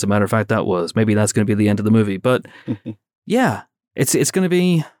boogeyman? As a matter of fact, maybe that's going to be the end of the movie. But yeah, it's going to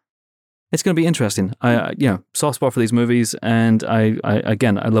be. It's going to be interesting. Soft spot for these movies, and I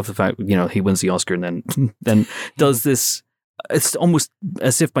love the fact he wins the Oscar and then does this. It's almost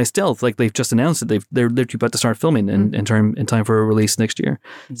as if by stealth, like they've just announced that they're literally about to start filming in time for a release next year.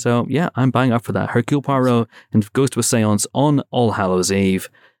 So yeah, I'm buying up for that. Hercule Poirot and goes to a séance on All Hallows Eve,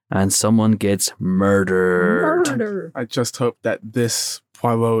 and someone gets murdered. I just hope that this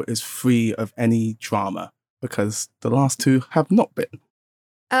Poirot is free of any drama, because the last two have not been.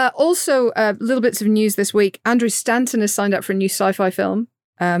 Also, little bits of news this week. Andrew Stanton has signed up for a new sci-fi film,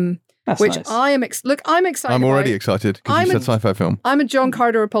 which nice. I'm excited. I'm already excited because you said sci-fi film. I'm a John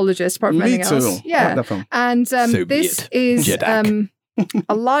Carter apologist, apart from anything else. Yeah, I like that film. And this is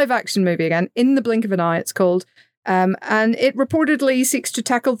a live-action movie again. In the Blink of an Eye, it's called, and it reportedly seeks to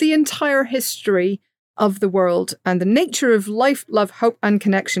tackle the entire history of the world and the nature of life, love, hope, and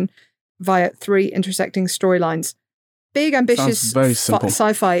connection via 3 intersecting storylines. Big, ambitious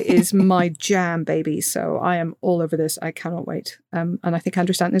sci-fi is my jam, baby. So I am all over this. I cannot wait. And I think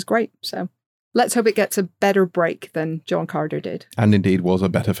Andrew Stanton is great. So let's hope it gets a better break than John Carter did. And indeed was a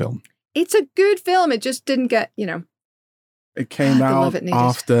better film. It's a good film. It just didn't get, It came out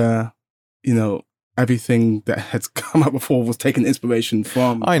after, everything that had come out before was taking inspiration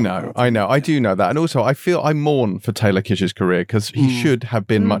from. I know. I do know that. And also, I mourn for Taylor Kitsch's career because he should have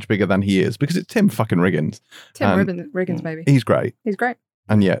been much bigger than he is, because it's Tim fucking Riggins. Riggins, maybe. He's great.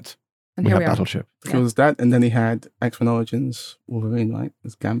 And yet, we have Battleship. It was that, and then he had X-Men Origins Wolverine, right? It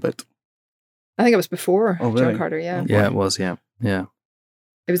was Gambit. I think it was before really? John Carter, yeah. Yeah, it was, yeah. It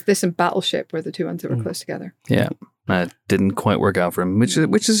was this and Battleship were the two ones that were close together. Yeah. It didn't quite work out for him, which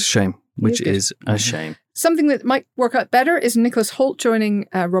is a shame. Something that might work out better is Nicholas Hoult joining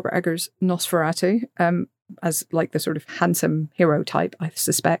Robert Eggers' Nosferatu as like the sort of handsome hero type, I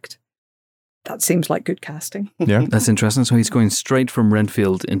suspect. That seems like good casting. Yeah. That's interesting. So he's going straight from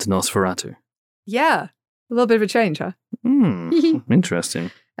Renfield into Nosferatu. Yeah. A little bit of a change, huh?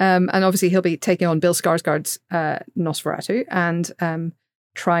 Interesting. And obviously he'll be taking on Bill Skarsgård's Nosferatu and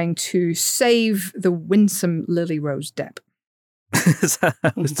trying to save the winsome Lily Rose Depp. Is that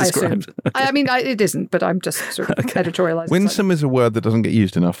how it's described? I mean, it isn't, but I'm just sort of editorializing. Winsome is a word that doesn't get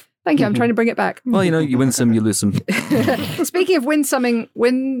used enough. Thank you. I'm trying to bring it back. Well, you win some, you lose some. Speaking of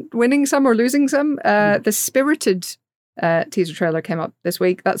winning some or losing some, the Spirited teaser trailer came up this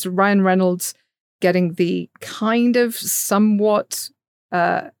week. That's Ryan Reynolds getting the kind of somewhat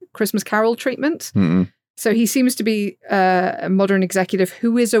Christmas Carol treatment. Mm-mm. So he seems to be a modern executive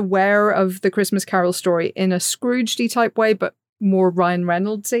who is aware of the Christmas Carol story in a Scrooge-y type way, but more Ryan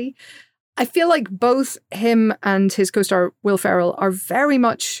Reynolds-y. I feel like both him and his co-star Will Ferrell are very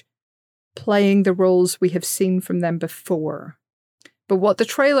much playing the roles we have seen from them before. But what the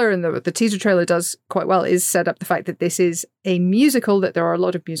trailer and the teaser trailer does quite well is set up the fact that this is a musical, that there are a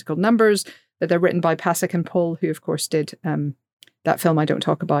lot of musical numbers, that they're written by Pasek and Paul, who of course did that film I Don't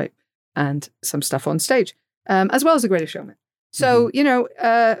Talk About, and some stuff on stage, as well as The Greatest Showman. So,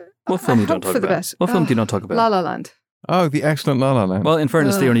 what film you don't talk about? Best. What film do you not talk about? La La Land. Oh, the excellent La La Land. Well, in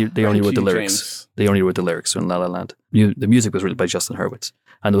fairness, they only wrote the lyrics. James. They only wrote the lyrics in La La Land. the music was written by Justin Hurwitz.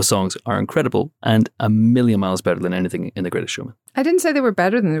 And those songs are incredible and a million miles better than anything in The Greatest Showman. I didn't say they were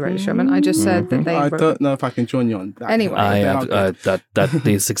better than The Greatest Showman. I just said that they I were... don't know if I can join you on that. Anyway. I have, that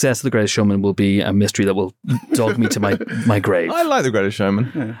the success of The Greatest Showman will be a mystery that will dog me to my grave. I like The Greatest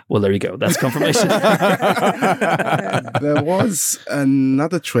Showman. Yeah. Well, there you go. That's confirmation. There was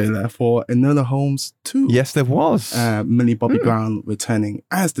another trailer for Enola Holmes 2. Yes, there was. Millie Bobby Brown returning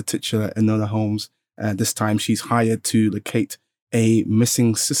as the titular Enola Holmes. This time she's hired to locate a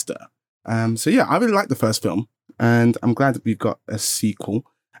missing sister. So yeah, I really like the first film, and I'm glad that we've got a sequel.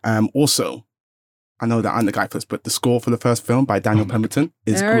 Also, I know that I'm the guy for this, but the score for the first film by Daniel Pemberton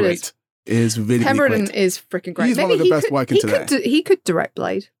is There it great. Is really, Pemberton really great. is freaking great. He's one of the best working today. He could direct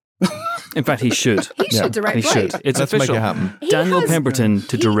Blade. In fact, he should. He should direct He Blade. should. It's Let's official. make it happen. Daniel Pemberton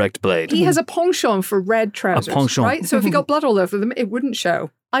to direct Blade. He has a penchant for red trousers, penchant. right? So if he got blood all over them, it wouldn't show.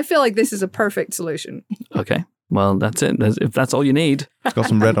 I feel like this is a perfect solution. Okay. Well, that's it. If that's all you need. He's got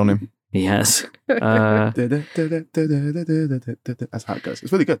some red on him. He has. That's how it goes.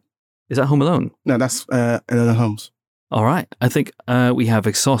 It's really good. Is that Home Alone? No, that's Enola Holmes. All right. I think we have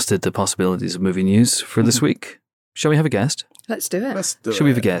exhausted the possibilities of movie news for this week. Shall we have a guest? Let's do it. Let's do Should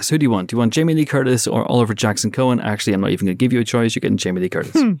we have a guest? Who do you want? Do you want Jamie Lee Curtis or Oliver Jackson-Cohen? Actually, I'm not even going to give you a choice. You're getting Jamie Lee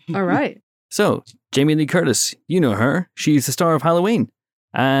Curtis. All right. So, Jamie Lee Curtis, you know her. She's the star of Halloween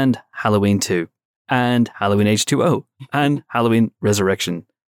and Halloween 2 and Halloween H2O and Halloween Resurrection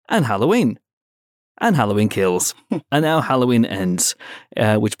and Halloween Kills and now Halloween Ends,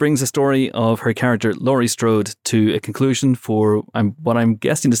 which brings the story of her character Laurie Strode to a conclusion for what I'm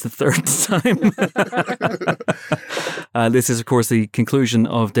guessing is the third time. This is, of course, the conclusion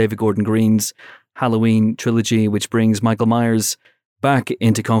of David Gordon Green's Halloween trilogy, which brings Michael Myers back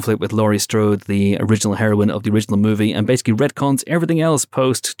into conflict with Laurie Strode, the original heroine of the original movie, and basically retcons everything else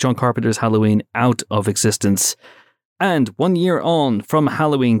post John Carpenter's Halloween out of existence. And 1 year on from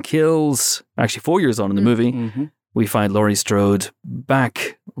Halloween Kills, actually 4 years on in the movie, we find Laurie Strode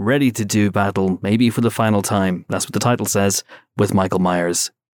back, ready to do battle, maybe for the final time. That's what the title says, with Michael Myers.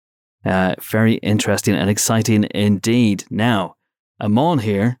 Very interesting and exciting indeed. Now, Amon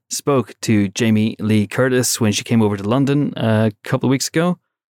here spoke to Jamie Lee Curtis when she came over to London a couple of weeks ago.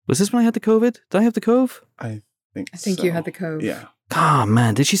 Was this when I had the COVID? Did I have the cove? I think you had the cove. Yeah. Oh,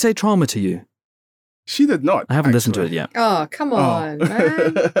 man. Did she say trauma to you? She did not. I haven't listened to it yet. Oh, come on,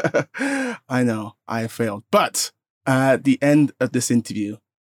 man. I know. I failed. But the end of this interview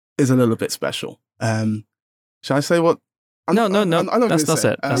is a little bit special. Shall I say what? No. That's not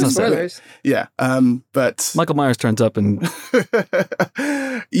it. That's not it. Spoilers. Yeah. But Michael Myers turns up and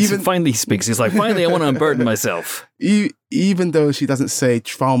finally speaks. He's like, finally, I want to unburden myself. Even though she doesn't say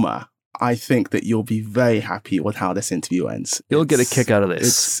trauma, I think that you'll be very happy with how this interview ends. You'll get a kick out of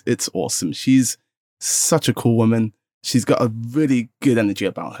this. It's awesome. She's such a cool woman. She's got a really good energy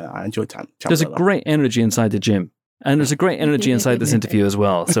about her. I enjoy chatting There's a with her. great energy inside the gym. And there's a great energy inside this interview as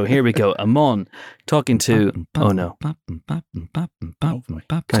well. So here we go. Amon talking to... Oh, no.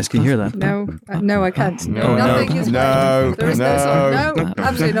 Guys, can you hear that? No, I can't. No, Nothing is no, There is no sound. No,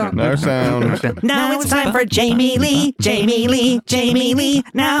 absolutely not. No sound. Now it's time for Jamie Lee, Jamie Lee, Jamie Lee.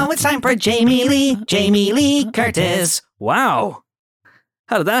 Now it's time for Jamie Lee, Jamie Lee Curtis. Wow.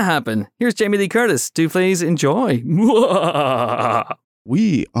 How did that happen? Here's Jamie Lee Curtis. Do please enjoy.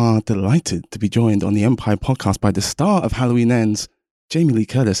 We are delighted to be joined on the Empire podcast by the star of Halloween Ends, Jamie Lee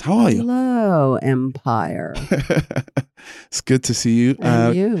Curtis. How are you? Hello, Empire. It's good to see you.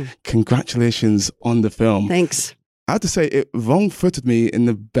 And you. Congratulations on the film. Thanks. I have to say, it wrong-footed me in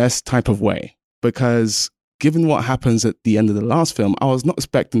the best type of way, because given what happens at the end of the last film, I was not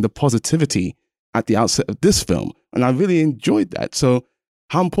expecting the positivity at the outset of this film, and I really enjoyed that. So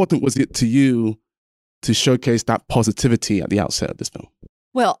how important was it to you to showcase that positivity at the outset of this film?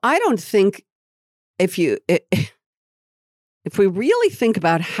 Well, I don't think if we really think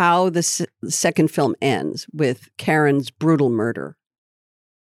about how the second film ends with Karen's brutal murder,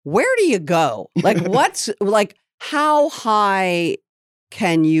 where do you go? Like, how high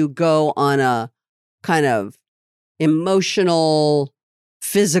can you go on a kind of emotional,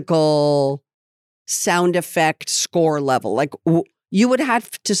 physical, sound effect score level? Like, you would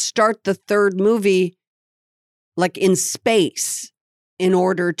have to start the third movie like in space in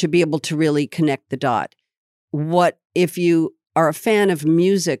order to be able to really connect the dot. What, if you are a fan of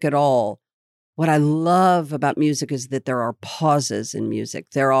music at all, what I love about music is that there are pauses in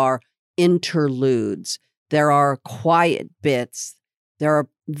music. There are interludes. There are quiet bits. There are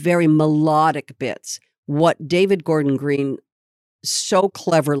very melodic bits. What David Gordon Green so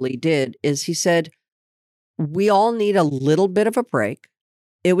cleverly did is he said, we all need a little bit of a break.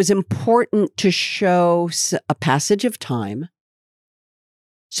 it was important to show a passage of time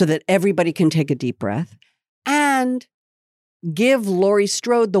so that everybody can take a deep breath and give Laurie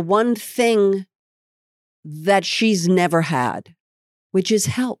Strode the one thing that she's never had, which is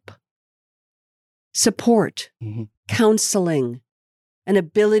help, support, counseling, an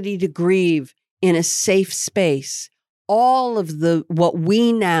ability to grieve in a safe space. All of what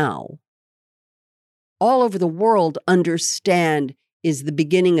we now, all over the world, understand is the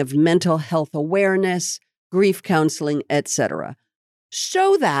beginning of mental health awareness, grief counseling, etc.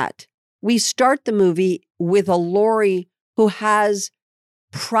 So that we start the movie with a Laurie who has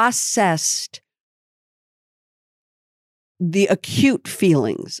processed the acute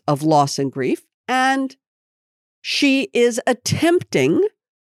feelings of loss and grief, and she is attempting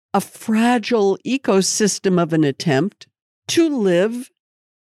a fragile ecosystem of an attempt to live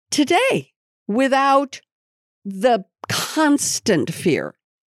today without the constant fear.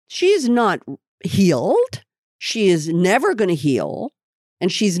 She is not healed. She is never going to heal,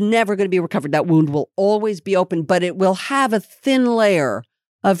 and she's never going to be recovered. That wound will always be open, but it will have a thin layer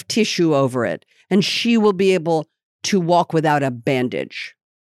of tissue over it, and she will be able to walk without a bandage.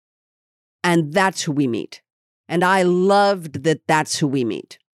 And that's who we meet. And I loved that that's who we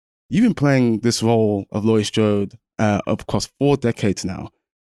meet. You've been playing this role of Laurie Strode across 4 decades now.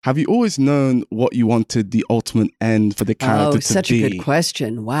 Have you always known what you wanted the ultimate end for the character to be? Such a good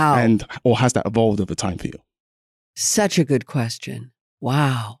question. Wow. Or has that evolved over time for you? Such a good question.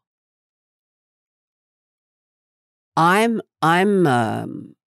 Wow. I'm a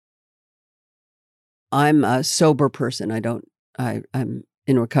sober person. I'm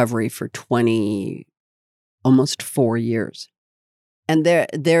in recovery for almost 4 years. And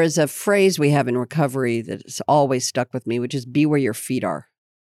there is a phrase we have in recovery that's always stuck with me, which is be where your feet are.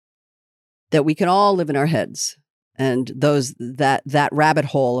 That we can all live in our heads, and that rabbit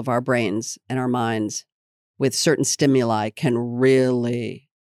hole of our brains and our minds with certain stimuli can really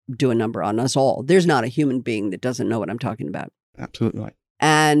do a number on us all. There's not a human being that doesn't know what I'm talking about. Absolutely right.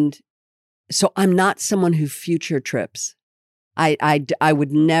 And so I'm not someone who future trips. I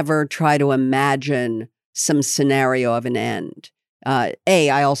would never try to imagine some scenario of an end.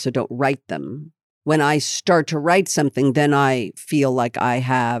 I also don't write them. When I start to write something, then I feel like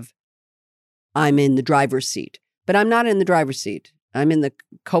I'm in the driver's seat. But I'm not in the driver's seat. I'm in the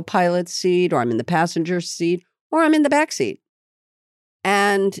co-pilot's seat, or I'm in the passenger seat, or I'm in the back seat.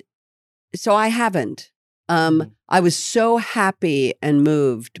 And so I haven't. I was so happy and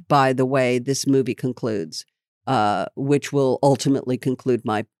moved by the way this movie concludes, which will ultimately conclude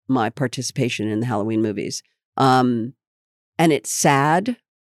my participation in the Halloween movies. And it's sad.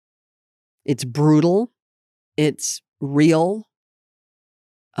 It's brutal. It's real.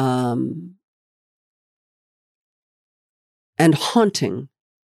 And haunting.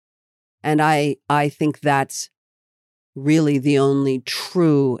 And I think that's really the only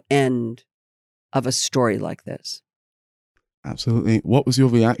true end of a story like this. Absolutely. What was your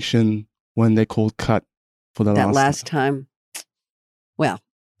reaction when they called cut for the last time? Well,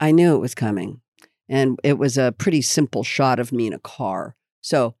 I knew it was coming. And it was a pretty simple shot of me in a car.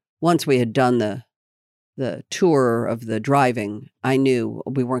 So once we had done the tour of the driving, I knew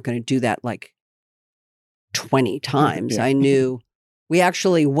we weren't going to do that like 20 times. Yeah. I knew we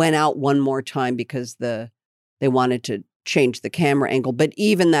actually went out one more time because they wanted to change the camera angle. But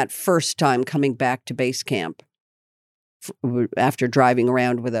even that first time coming back to base camp, after driving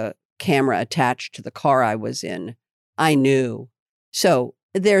around with a camera attached to the car I was in, I knew. So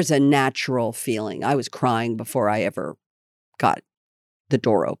there's a natural feeling. I was crying before I ever got the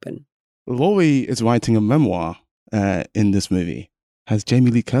door open. Laurie is writing a memoir in this movie. Has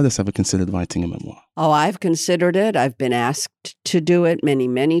Jamie Lee Curtis ever considered writing a memoir? Oh, I've considered it. I've been asked to do it many,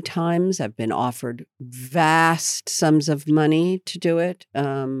 many times. I've been offered vast sums of money to do it,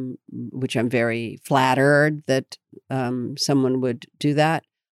 which I'm very flattered that someone would do that.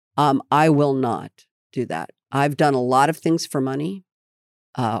 I will not do that. I've done a lot of things for money.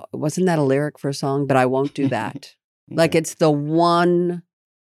 Wasn't that a lyric for a song? But I won't do that. Okay. Like it's the one...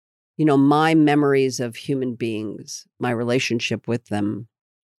 my memories of human beings, my relationship with them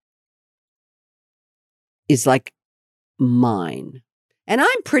is like mine. And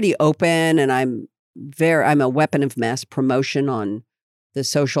I'm pretty open, and I'm a weapon of mass promotion on the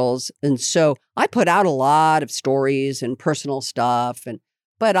socials. And so I put out a lot of stories and personal stuff,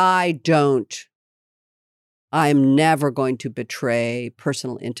 but I'm never going to betray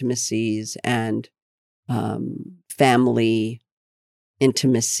personal intimacies and family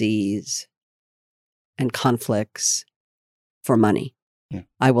intimacies and conflicts for money. Yeah.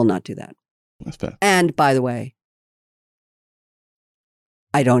 I will not do that. That's fair. And by the way,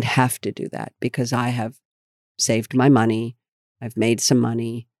 I don't have to do that because I have saved my money. I've made some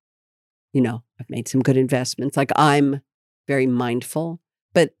money. I've made some good investments. Like, I'm very mindful,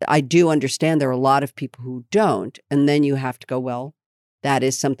 but I do understand there are a lot of people who don't. And then you have to go, well, that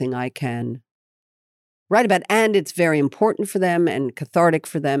is something I can write about. And it's very important for them and cathartic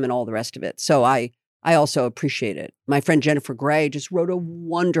for them and all the rest of it. So I also appreciate it. My friend Jennifer Gray just wrote a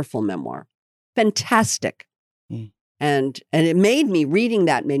wonderful memoir. Fantastic. And it made me, reading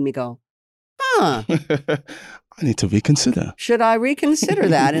that made me go, huh. I need to reconsider. Should I reconsider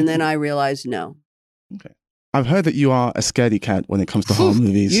that? And then I realized no. Okay. I've heard that you are a scaredy cat when it comes to horror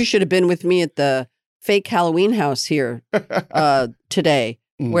movies. You should have been with me at the fake Halloween house here today,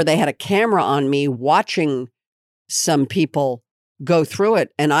 where they had a camera on me watching some people go through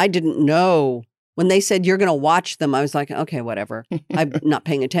it. And I didn't know. When they said, you're going to watch them, I was like, okay, whatever. I'm not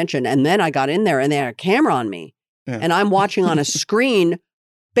paying attention. And then I got in there and they had a camera on me. Yeah. And I'm watching on a screen,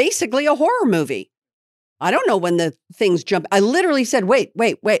 basically a horror movie. I don't know when the things jump. I literally said, wait.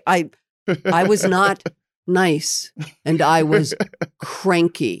 I was not nice and I was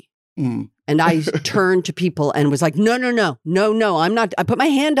cranky. And I turned to people and was like, no, I'm not. I put my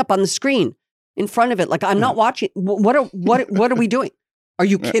hand up on the screen in front of it. Like, I'm not watching. What are we doing? Are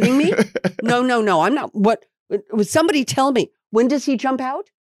you kidding me? No, I'm not. What? Would somebody tell me, when does he jump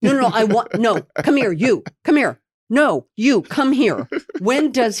out? No, come here, you, come here. No, you, come here.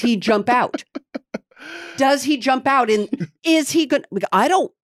 When does he jump out? Does he jump out? And is he good?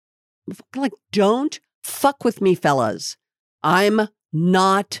 Don't fuck with me, fellas. I'm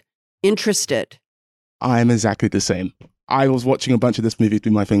not interested. I'm exactly the same. I was watching a bunch of this movie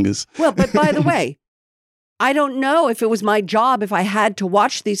through my fingers. Well, but by the way, I don't know if it was my job, if I had to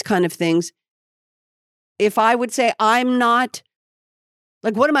watch these kind of things, if I would say I'm not,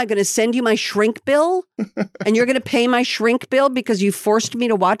 like, what am I going to send you my shrink bill? And you're going to pay my shrink bill because you forced me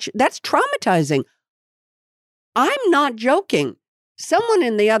to watch? That's traumatizing. I'm not joking. Someone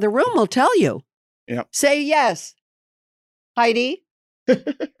in the other room will tell you. Yep. Say yes. Heidi,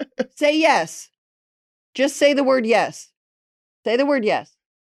 say yes. Just say the word yes. Say the word yes.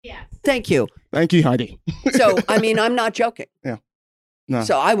 Yes. Thank you. Thank you, Heidi. So, I mean, I'm not joking. Yeah. No.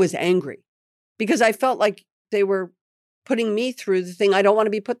 So I was angry because I felt like they were putting me through the thing I don't want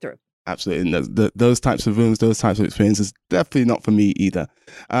to be put through. Absolutely. And those types of rooms, those types of experiences, definitely not for me either.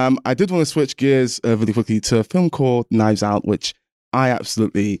 I did want to switch gears really quickly to a film called Knives Out, which I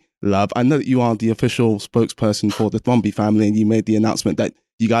absolutely love. I know that you are the official spokesperson for the Thrombey family, and you made the announcement that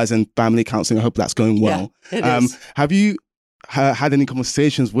you guys in family counseling. I hope that's going well. Yeah, it is. Have you had any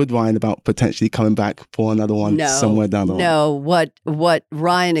conversations with Ryan about potentially coming back for another one somewhere down the line? No, what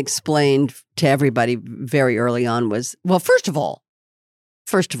Ryan explained to everybody very early on was, well, first of all,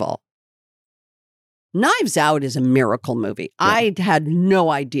 Knives Out is a miracle movie. Yeah. I had no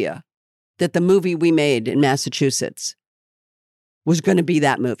idea that the movie we made in Massachusetts was going to be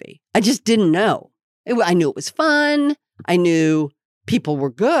that movie. I just didn't know. I knew it was fun. I knew people were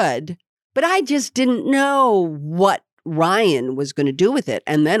good, but I just didn't know what Ryan was going to do with it.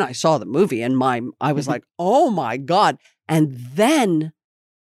 And then I saw the movie and I was like, oh my God. And then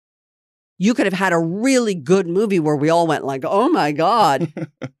you could have had a really good movie where we all went like, oh my God.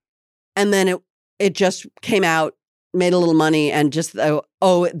 And then it just came out, made a little money, and just,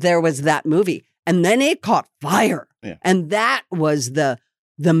 there was that movie. And then it caught fire. Yeah. And that was the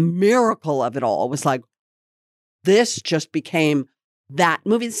miracle of it all. It was like, this just became that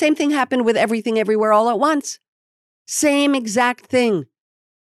movie. The same thing happened with Everything Everywhere All at Once. Same exact thing.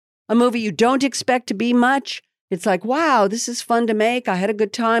 A movie you don't expect to be much. It's like, wow, this is fun to make. I had a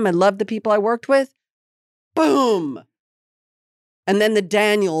good time. I loved the people I worked with. Boom. And then the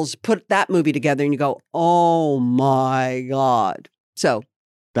Daniels put that movie together and you go, oh my God. So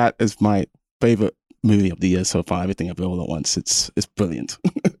that is my favorite movie of the year so far. Everything Everywhere All at Once. It's brilliant.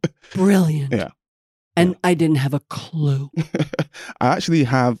 Brilliant. Yeah. And I didn't have a clue. I actually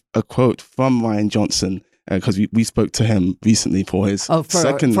have a quote from Rian Johnson because we spoke to him recently for his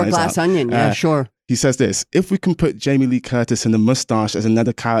second for Knives Glass Out. Onion. Yeah, sure. He says this: if we can put Jamie Lee Curtis in the mustache as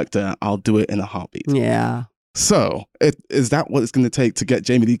another character, I'll do it in a heartbeat. Yeah. So, is that what it's going to take to get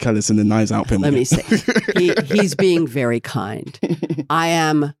Jamie Lee Curtis in the Knives Out film? Let me say, he's being very kind.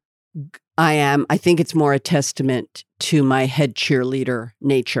 I think it's more a testament to my head cheerleader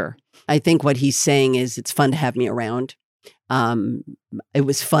nature. I think what he's saying is it's fun to have me around. It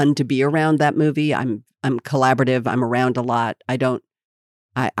was fun to be around that movie. I'm collaborative. I'm around a lot.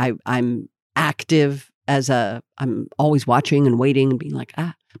 I'm active I'm always watching and waiting and being like,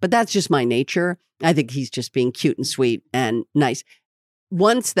 but that's just my nature. I think he's just being cute and sweet and nice.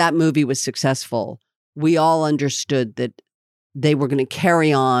 Once that movie was successful, we all understood that they were going to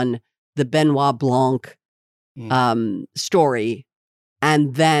carry on the Benoit Blanc story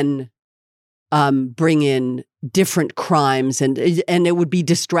and then bring in different crimes, and it would be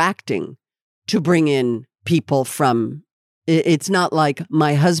distracting to bring in people from. It's not like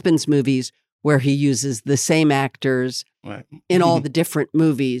my husband's movies where he uses the same actors in all the different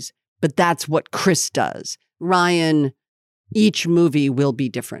movies, but that's what Chris does. Ryan, each movie will be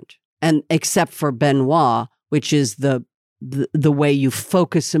different, and except for Benoit, which is the way you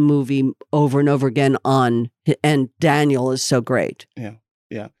focus a movie over and over again on, and Daniel is so great. Yeah.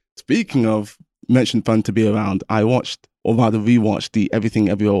 Speaking of mentioned fun to be around, I watched, or rather rewatched, the Everything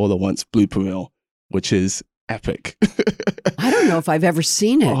Everywhere All at Once blooper reel, which is epic. I don't know if I've ever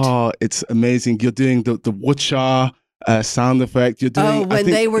seen it. Oh, it's amazing. You're doing the whoocha sound effect. You're doing. When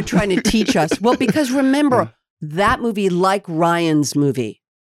they were trying to teach us. Well, because remember, that movie, like Ryan's movie,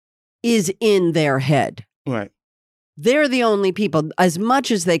 is in their head. Right. They're the only people, as much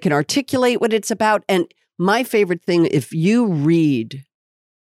as they can articulate what it's about. And my favorite thing, if you read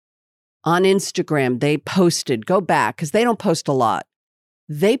on Instagram, they posted, go back, because they don't post a lot.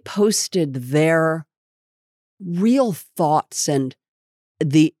 They posted their real thoughts and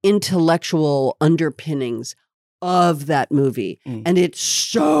the intellectual underpinnings of that movie. And it's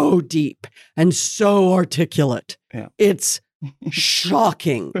so deep and so articulate. Yeah. It's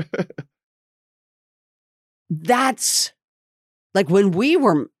shocking. That's like when we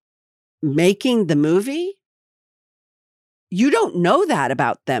were making the movie, you don't know that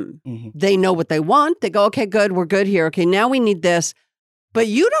about them. They know what they want. They go, okay, good. We're good here. Okay, now we need this. But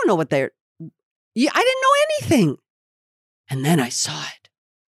you don't know what I didn't know anything. And then I saw it.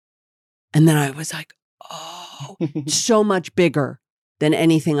 And then I was like, oh, so much bigger than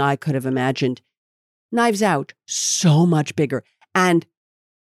anything I could have imagined. Knives Out, so much bigger. And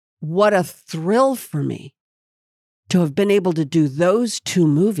what a thrill for me to have been able to do those two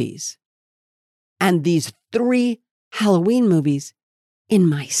movies and these 3 Halloween movies in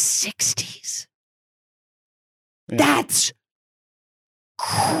my 60s. Yeah. That's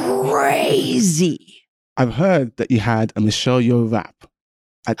crazy. I've heard that you had a Michelle Yeoh rap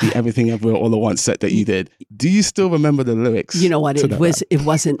at the Everything Everywhere All at Once set that you did. Do you still remember the lyrics? You know what? It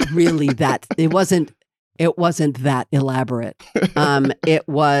wasn't really that. It wasn't that elaborate. It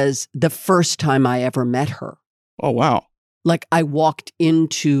was the first time I ever met her. Oh, wow. Like I walked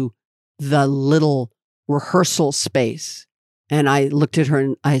into the little rehearsal space and I looked at her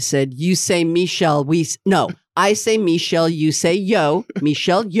and I said, you say Michelle, I say Michelle, you say Yeoh,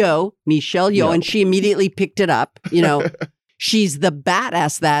 Michelle Yeoh, Michelle Yeoh. Yeah. And she immediately picked it up. You know, she's the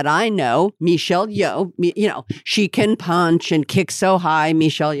badass that I know, Michelle Yeoh. You know, she can punch and kick so high,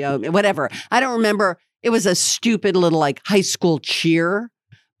 Michelle Yeoh, whatever. I don't remember. It was a stupid little like high school cheer,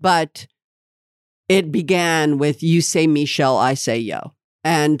 but it began with you say Michelle, I say Yeoh.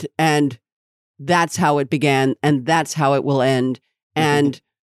 And that's how it began, and that's how it will end. And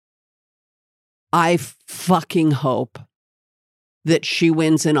I fucking hope that she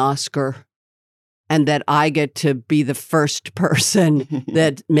wins an Oscar and that I get to be the first person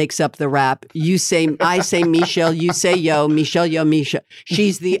that makes up the rap. I say Michelle, you say Yeoh, Michelle Yeoh, Michelle.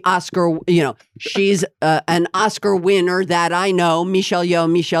 She's the Oscar, she's an Oscar winner that I know, Michelle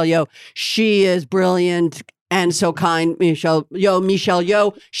Yeoh, Michelle Yeoh. She is brilliant and so kind, Michelle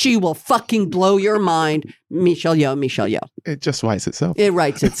Yeoh. She will fucking blow your mind, Michelle Yeoh, Michelle Yeoh. It just writes itself. It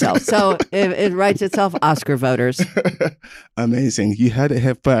writes itself. So it writes itself, Oscar voters. Amazing. You heard it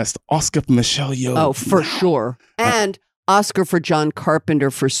here first. Oscar for Michelle Yeoh. Oh, for sure. And Oscar for John Carpenter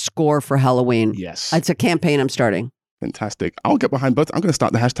for score for Halloween. Yes. It's a campaign I'm starting. Fantastic. I'll get behind both. I'm going to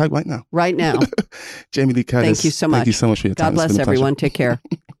start the hashtag right now. Right now. Jamie Lee Curtis. Thank you so much. Thank you so much for your time. God bless everyone. Take care.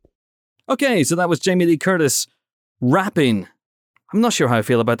 Okay, so that was Jamie Lee Curtis rapping. I'm not sure how I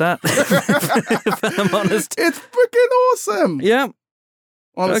feel about that, if I'm honest. It's freaking awesome. Yeah.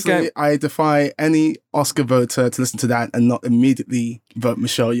 Honestly, Okay. I defy any Oscar voter to listen to that and not immediately vote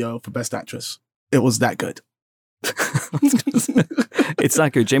Michelle Yeoh for Best Actress. It was that good. It's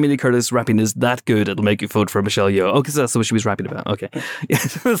that good. Jamie Lee Curtis rapping is that good. It'll make you vote for Michelle Yeoh. Oh, because that's what she was rapping about. Okay. Yeah,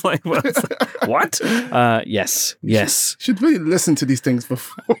 it was like, what? Yes. Should really listen to these things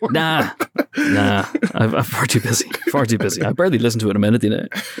before. Nah. I'm far too busy. I barely listen to it a minute.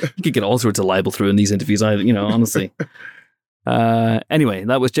 You could get all sorts of libel through in these interviews. Honestly. Anyway,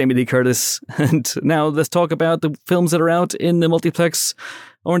 that was Jamie Lee Curtis. And now let's talk about the films that are out in the multiplex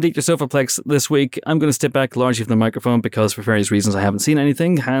or indeed your Sofaplex this week. I'm going to step back largely from the microphone because for various reasons I haven't seen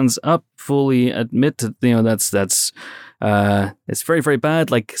anything. Hands up, fully admit that, that's it's very, very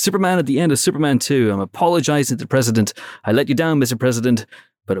bad. Like Superman at the end of Superman 2. I'm apologizing to the president. I let you down, Mr. President,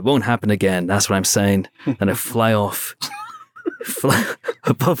 but it won't happen again. That's what I'm saying. And I fly off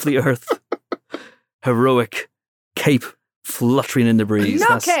above the earth, heroic cape fluttering in the breeze.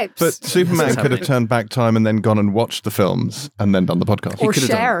 Not capes. But Superman That's could have happening. turned back time and then gone and watched the films and then done the podcast. Or could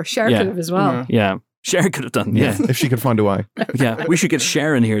have done. Cher Yeah. could have as well. Yeah, Cher could have done. Yeah, If she could find a way. yeah. We should get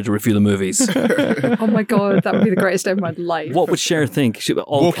Cher in here to review the movies. Oh my god, that would be the greatest day of my life. What would Cher think?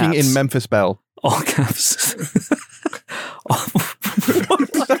 All Walking caps. in Memphis Belle. All caps.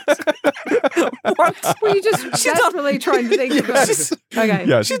 What? Were you just desperately trying to think of it? Okay.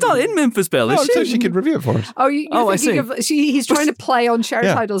 Yeah, She's not in Memphis Belle, is Oh, she? so she could review it for us. Oh, you're Oh, I thinking of he's trying to play on Cher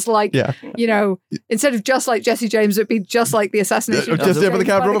Yeah. titles like, Yeah. you know, instead of just like Jesse James, it'd be just like the assassination. Just of with the James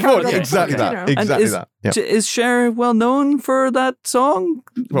cab by on the cab board. on the Exactly board, that. you know. Exactly is, that. Yeah. Is Cher well known for that song?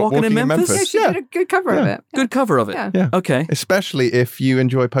 What, Walking in Memphis? Yeah, she did a good cover of it. Good cover of it. Yeah. Yeah. Okay. Especially if you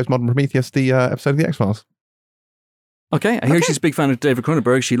enjoy Postmodern Prometheus, the episode of The X-Files. Okay. I hear she's a big fan of David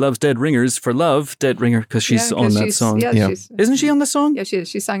Cronenberg. She loves Dead Ringers for love. Dead Ringer because she's Yeah, on 'cause that song. Yeah, Yeah. Isn't she on the song? Yeah, she is.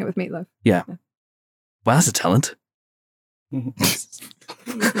 She sang it with Meatloaf. Yeah. Well, that's a talent. Oh,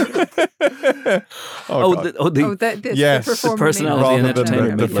 Oh, God. the Yes, the performer personality Meatloaf. and rather than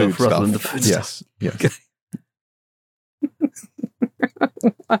entertainment the Meatloaf food rather stuff. than the food stuff. Yes, yes.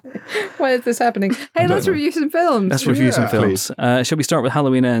 Why is this happening? Hey, let's know. review some films. Let's review some films. Shall we start with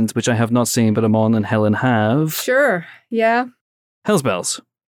Halloween Ends, which I have not seen, but Amon and Helen have. Sure. Yeah. Hell's Bells.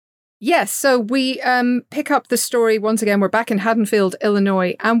 Yes, so we pick up the story once again. We're back in Haddonfield,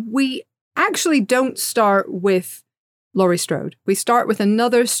 Illinois, and we actually don't start with Laurie Strode. We start with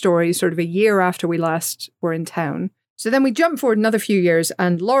another story sort of a year after we last were in town. So then we jump forward another few years,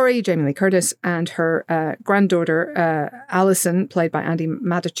 and Laurie, Jamie Lee Curtis, and her granddaughter, Allison, played by Andy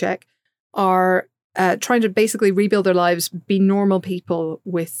Madacek, are trying to basically rebuild their lives, be normal people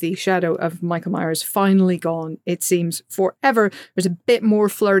with the shadow of Michael Myers finally gone, it seems, forever. There's a bit more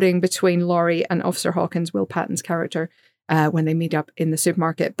flirting between Laurie and Officer Hawkins, Will Patton's character, when they meet up in the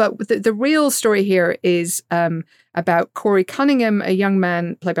supermarket. But the real story here is about Corey Cunningham, a young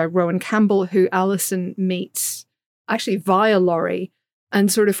man played by Rowan Campbell, who Allison meets actually via Laurie and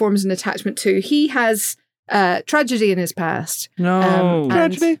sort of forms an attachment to. He has tragedy in his past. No. and-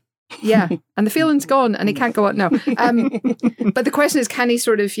 Tragedy. Yeah, and the feeling's gone and he can't go out. No. But the question is, can he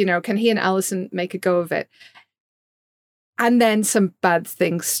sort of, can he and Allison make a go of it? And then some bad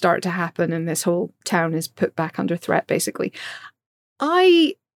things start to happen and this whole town is put back under threat, basically.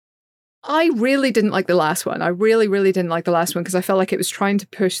 I really didn't like the last one. I really, really didn't like the last one because I felt like it was trying to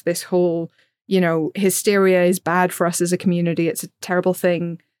push this whole, hysteria is bad for us as a community. It's a terrible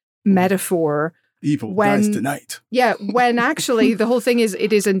thing metaphor. Evil When- dies tonight. Yeah, when actually the whole thing is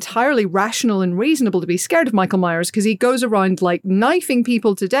it is entirely rational and reasonable to be scared of Michael Myers because he goes around like knifing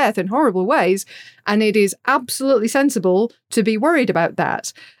people to death in horrible ways, and it is absolutely sensible to be worried about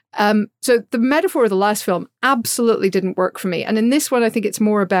that. So the metaphor of the last film absolutely didn't work for me. And in this one, I think it's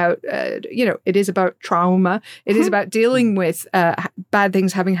more about, it is about trauma. It is about dealing with bad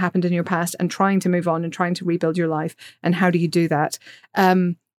things having happened in your past and trying to move on and trying to rebuild your life. And how do you do that?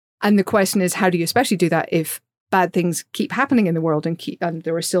 And the question is, how do you especially do that if bad things keep happening in the world and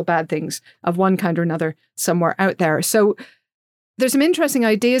there are still bad things of one kind or another somewhere out there? So there's some interesting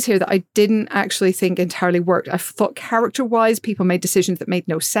ideas here that I didn't actually think entirely worked. I thought character-wise, people made decisions that made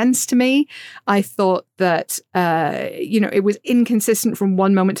no sense to me. I thought that, it was inconsistent from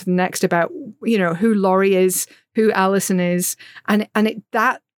one moment to the next about, who Laurie is, who Allison is. And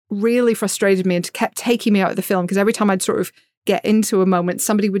that really frustrated me and kept taking me out of the film because every time I'd sort of get into a moment,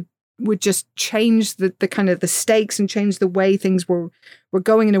 somebody would just change the kind of the stakes and change the way things were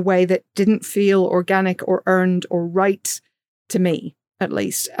going in a way that didn't feel organic or earned or right to me, at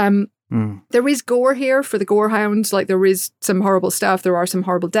least. There is gore here for the gore hounds. Like there is some horrible stuff. There are some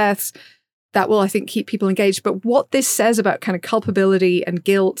horrible deaths that will, I think, keep people engaged. But what this says about kind of culpability and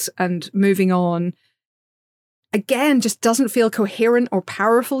guilt and moving on, again, just doesn't feel coherent or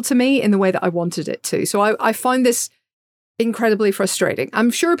powerful to me in the way that I wanted it to. So I find this incredibly frustrating. I'm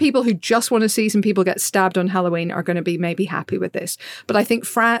sure people who just want to see some people get stabbed on Halloween are going to be maybe happy with this. But I think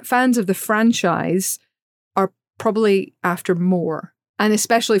fans of the franchise are probably after more. And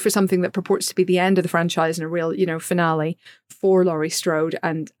especially for something that purports to be the end of the franchise and a real, finale for Laurie Strode.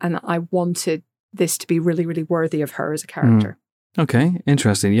 And I wanted this to be really, really worthy of her as a character. Okay,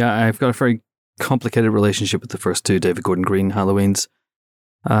 interesting. Yeah, I've got a very complicated relationship with the first two David Gordon Green Halloweens.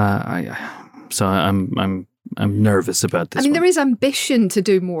 So I'm nervous about this. I mean, there is ambition to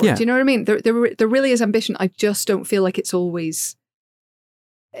do more. Yeah. Do you know what I mean? There really is ambition. I just don't feel like it's always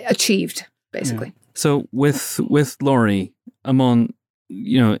achieved, basically. Yeah. So with Laurie, Amon,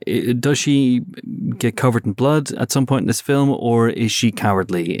 does she get covered in blood at some point in this film, or is she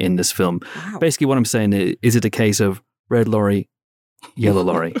cowardly in this film? Wow. Basically, what I'm saying is it a case of red lorry, yellow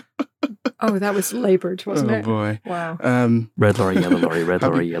lorry. Oh, that was labored, wasn't it? Oh boy. Wow. Red lorry, yellow lorry, red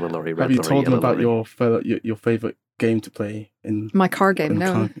lorry, yellow lorry, red lorry. Have you told them yellow about lorry. your favorite game to play in My car game, in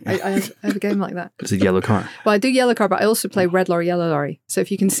no. car- I have a game like that. It's a yellow car. Well, I do yellow car, but I also play red lorry, yellow lorry. So if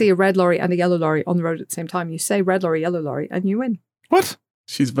you can see a red lorry and a yellow lorry on the road at the same time, you say red lorry, yellow lorry, and you win. What?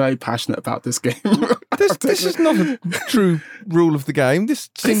 She's very passionate about this game. This is not a true rule of the game. This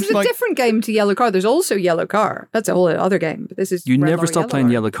This seems is a like different game to yellow car. There's also yellow car. That's a whole other game. But this is You red never lorry, stop playing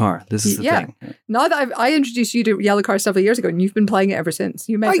lorry. yellow car. This is the thing. Now that I introduced you to yellow car several years ago, and you've been playing it ever since.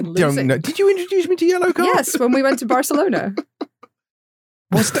 You may I have been losing. don't know. Did you introduce me to Yellow Car? Yes, when we went to Barcelona.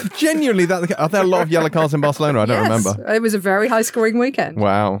 Was that genuinely that? Are there a lot of yellow cars in Barcelona? I don't Yes, remember. It was a very high scoring weekend.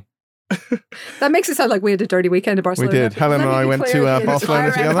 Wow. That makes it sound like we had a dirty weekend in Barcelona. did. Helen Let and me I be went clear, to the Barcelona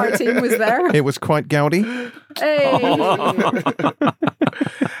entire together. Empire team was there. It was quite gaudy. Hey.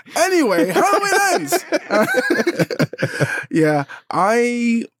 Anyway, Halloween ends. Yeah,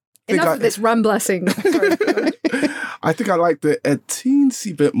 I think Enough of this ram-blessing. I think I liked it a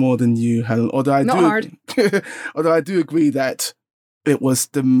teensy bit more than you, Helen. Although I Not do, hard. although I do agree that it was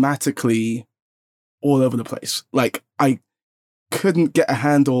thematically all over the place. Like I couldn't get a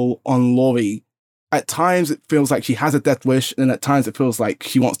handle on Laurie. At times it feels like she has a death wish, and at times it feels like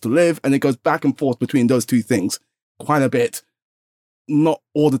she wants to live, and it goes back and forth between those two things quite a bit. Not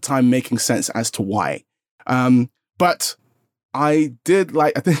all the time making sense as to why. But I did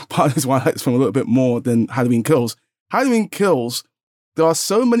like, I think part of this why I like this film a little bit more than Halloween Kills. Halloween Kills, there are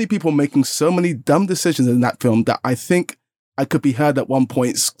so many people making so many dumb decisions in that film that I think I could be heard at one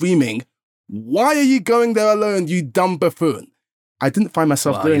point screaming, "Why are you going there alone, you dumb buffoon?" I didn't find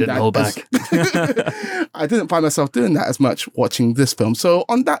myself Wow, doing you didn't hold that. back. I didn't find myself doing that as much watching this film. So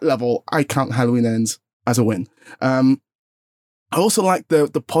on that level, I count Halloween Ends as a win. I also like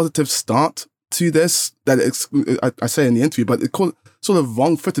the positive start to this that I say in the interview, but it sort of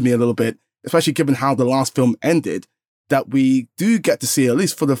wrong-footed me a little bit, especially given how the last film ended, that we do get to see, at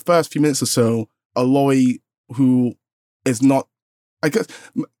least for the first few minutes or so, a Laurie who is not, I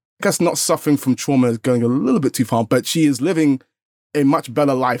guess not suffering from trauma is going a little bit too far, but she is living a much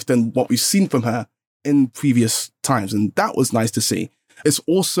better life than what we've seen from her in previous times. And that was nice to see. It's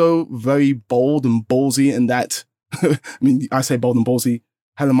also very bold and ballsy in that, I mean, I say bold and ballsy,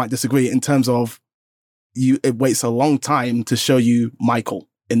 Helen might disagree in terms of it waits a long time to show you Michael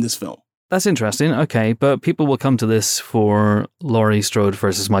in this film. That's interesting. Okay, but people will come to this for Laurie Strode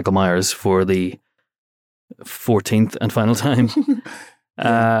versus Michael Myers for the 14th and final time.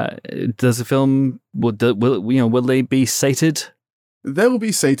 Does the film will they be sated? They will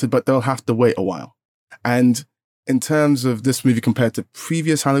be sated, but they'll have to wait a while. And in terms of this movie compared to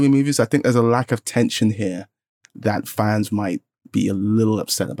previous Halloween movies, I think there's a lack of tension here that fans might be a little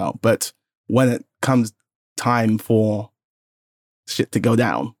upset about. But when it comes time for shit to go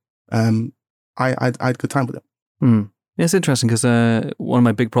down, I had a good time with it. Yeah, it's interesting because one of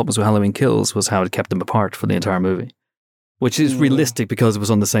my big problems with Halloween Kills was how it kept them apart for the entire movie. Which is realistic because it was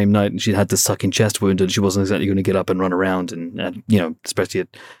on the same night and she had this sucking chest wound and she wasn't exactly going to get up and run around. And especially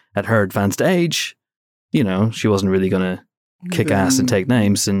at her advanced age, she wasn't really going to kick ass and take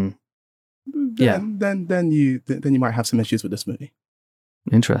names. And Then you might have some issues with this movie.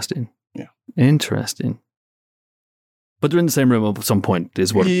 Interesting. Yeah. Interesting. But they're in the same room at some point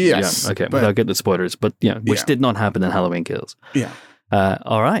is what. Yes. Yeah, okay. Without getting the spoilers. But which did not happen in Halloween Kills. Yeah.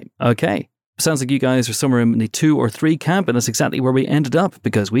 All right. Okay. Sounds like you guys are somewhere in the 2 or 3 camp, and that's exactly where we ended up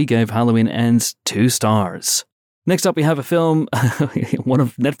because we gave Halloween Ends 2 stars. Next up, we have a film, one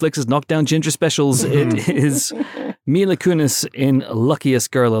of Netflix's knockdown ginger specials. It is Mila Kunis in Luckiest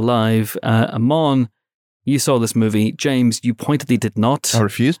Girl Alive. Amon, you saw this movie. James, you pointedly did not. I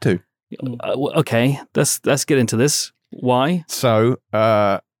refused to. Okay, let's get into this. Why? So,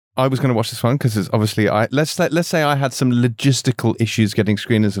 I was going to watch this one because it's obviously let's say I had some logistical issues getting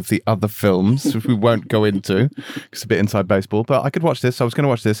screeners of the other films, which we won't go into because it's a bit inside baseball. But I could watch this. So I was going to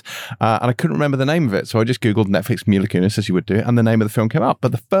watch this, and I couldn't remember the name of it, so I just googled Netflix Mila Kunis as you would do, and the name of the film came up.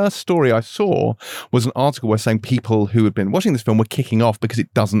 But the first story I saw was an article where saying people who had been watching this film were kicking off because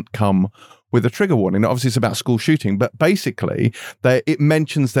it doesn't come with a trigger warning. Now, obviously, it's about school shooting, but basically, it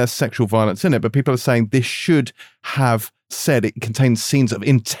mentions there's sexual violence in it. But people are saying this should have said it contains scenes of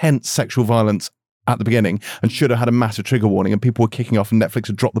intense sexual violence at the beginning and should have had a massive trigger warning, and people were kicking off and Netflix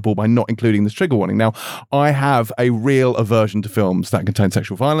had dropped the ball by not including this trigger warning. Now, I have a real aversion to films that contain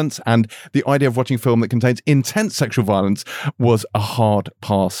sexual violence, and the idea of watching a film that contains intense sexual violence was a hard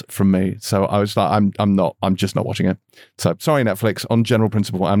pass from me. So I was like, I'm just not watching it. So sorry, Netflix, on general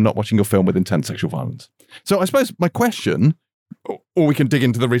principle, I'm not watching your film with intense sexual violence. So I suppose my question or we can dig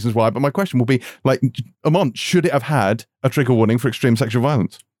into the reasons why. But my question will be, like, Amon, should it have had a trigger warning for extreme sexual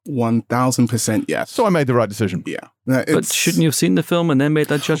violence? 1000% yes. So I made the right decision. Yeah. No, But shouldn't you have seen the film and then made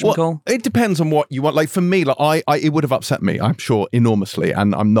that judgment call? It depends on what you want. Like for me, like it would have upset me, I'm sure, enormously,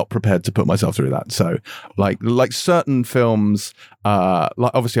 and I'm not prepared to put myself through that. So, like certain films,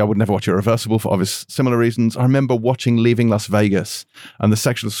 like obviously I would never watch Irreversible for obvious similar reasons. I remember watching Leaving Las Vegas, and the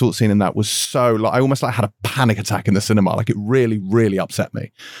sexual assault scene in that was so like I almost like had a panic attack in the cinema. Like it really, really upset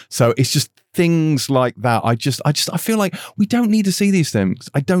me. So it's just things like that. I feel like we don't need to see these things.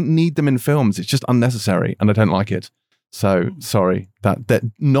 I don't need them in films. It's just unnecessary, and I don't like it. So sorry,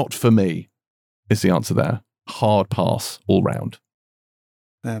 that not for me is the answer there. Hard pass all round.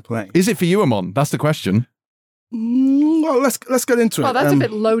 Fair play. Is it for you, Amon? That's the question. Well, let's get into it. Oh, that's a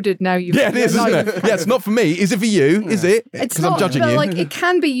bit loaded now. Yeah, it is, isn't it? Yeah, it's not for me. Is it for you? Is it? It's Because I'm judging you. Like, it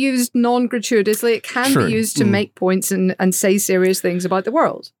can be used non-gratuitously. It can True. be used to make points and say serious things about the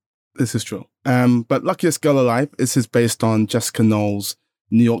world. This is true. But Luckiest Girl Alive is based on Jessica Knoll's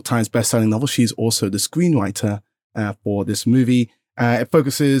New York Times bestselling novel. She's also the screenwriter for this movie. It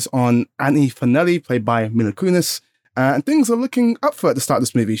focuses on Annie Fanelli, played by Mila Kunis, and things are looking up for her at the start of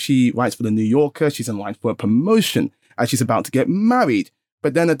this movie. She writes for The New Yorker. She's in line for a promotion as she's about to get married.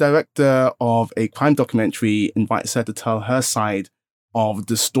 But then a director of a crime documentary invites her to tell her side of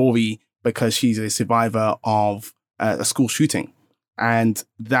the story because she's a survivor of a school shooting. And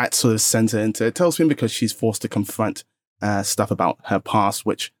that sort of sends her into a tailspin because she's forced to confront stuff about her past,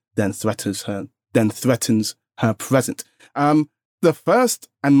 which then threatens her present. The first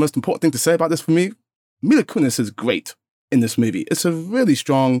and most important thing to say about this for me, Mila Kunis is great in this movie. It's a really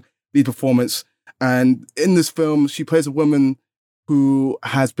strong lead performance. And in this film, she plays a woman who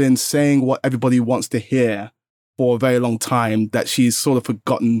has been saying what everybody wants to hear for a very long time, that she's sort of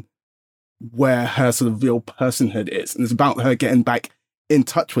forgotten where her sort of real personhood is. And it's about her getting back in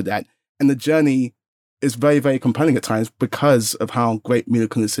touch with that. And the journey is very, very compelling at times because of how great Mila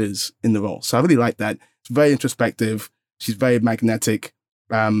Kunis is in the role. So I really like that. It's very introspective. She's very magnetic,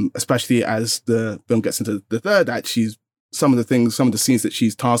 especially as the film gets into the third act. Some of the scenes that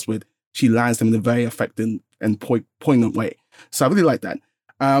she's tasked with, she lands them in a very effective and poignant way. So I really like that.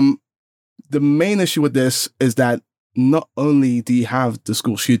 The main issue with this is that not only do you have the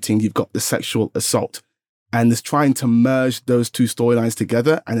school shooting, you've got the sexual assault. And it's trying to merge those two storylines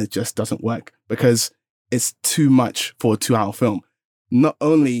together, and it just doesn't work because it's too much for a 2-hour film. Not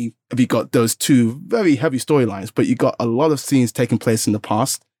only have you got those two very heavy storylines, but you got a lot of scenes taking place in the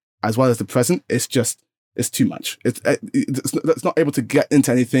past as well as the present. It's too much. It's not able to get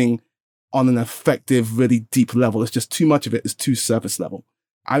into anything on an effective, really deep level. It's just too much of it. It's too surface level.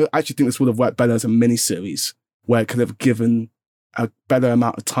 I actually think this would have worked better as a miniseries where it could have given a better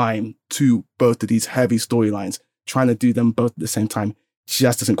amount of time to both of these heavy storylines. Trying to do them both at the same time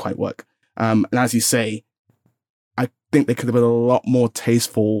just doesn't quite work. And as you say, I think they could have been a lot more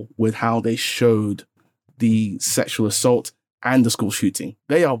tasteful with how they showed the sexual assault and the school shooting.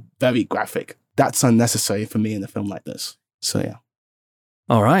 They are very graphic. That's unnecessary for me in a film like this. So yeah.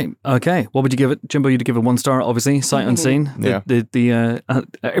 All right. Okay. What would you give it, Jimbo? You'd give it 1 star, obviously. Sight unseen. Yeah.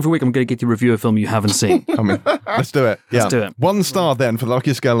 Every week I'm going to get you a review of a film you haven't seen. I mean, let's do it. Yeah. Let's do it. 1 star then for The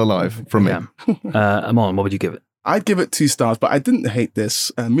Luckiest Girl Alive from me. Amon, what would you give it? I'd give it 2 stars, but I didn't hate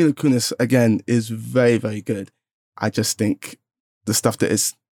this. Mila Kunis, again, is very, very good. I just think the stuff that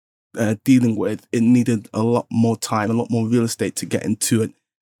it's dealing with, it needed a lot more time, a lot more real estate to get into it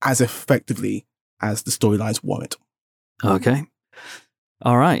as effectively as the storylines warrant. Okay.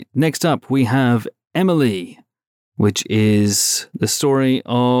 All right. Next up, we have Emily, which is the story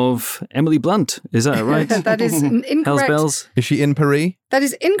of Emily Blunt. Is that right? That is Hell's incorrect. bells. Is she in Paris? That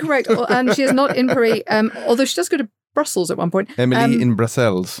is incorrect. And she is not in Paris, although she does go to Brussels at one point. Emily in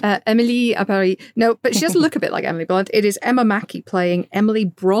Brussels. Emily à Paris. No, but she does look a bit like Emily Blunt. It is Emma Mackey playing Emily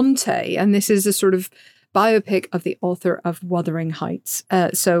Bronte, and this is a sort of biopic of the author of Wuthering Heights.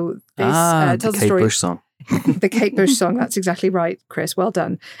 So this tells the Kate story. Bush song. The Kate Bush song. That's exactly right, Chris. Well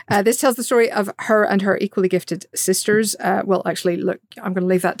done. This tells the story of her and her equally gifted sisters. Well, actually, look, I'm going to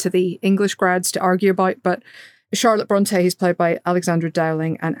leave that to the English grads to argue about, but Charlotte Bronte, who's played by Alexandra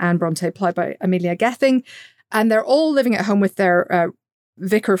Dowling, and Anne Bronte, played by Amelia Gething. And they're all living at home with their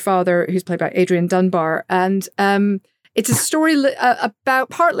vicar father, who's played by Adrian Dunbar. And it's a story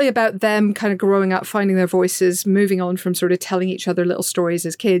partly about them kind of growing up, finding their voices, moving on from sort of telling each other little stories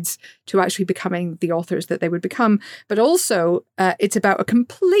as kids to actually becoming the authors that they would become. But also, it's about a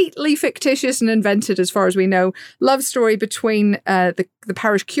completely fictitious and invented, as far as we know, love story between the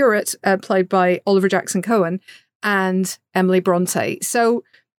parish curate, played by Oliver Jackson-Cohen, and Emily Bronte. So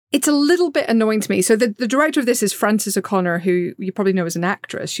it's a little bit annoying to me. So the director of this is Frances O'Connor, who you probably know as an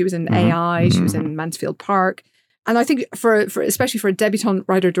actress. She was in AI, she was in Mansfield Park. And I think for especially for a debutante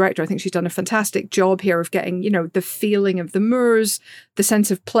writer-director, I think she's done a fantastic job here of getting, the feeling of the moors, the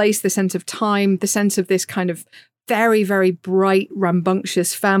sense of place, the sense of time, the sense of this kind of very, very bright,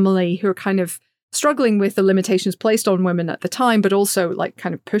 rambunctious family who are kind of struggling with the limitations placed on women at the time, but also like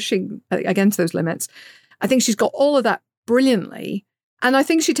kind of pushing against those limits. I think she's got all of that brilliantly. And I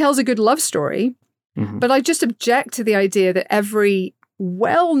think she tells a good love story. But I just object to the idea that every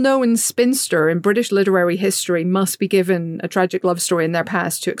well-known spinster in British literary history must be given a tragic love story in their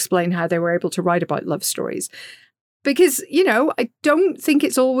past to explain how they were able to write about love stories. Because, I don't think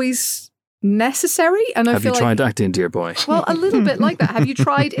it's always necessary. And I Have you tried acting, dear boy? Well, a little bit like that. Have you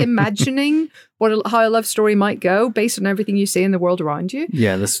tried imagining how a love story might go based on everything you see in the world around you?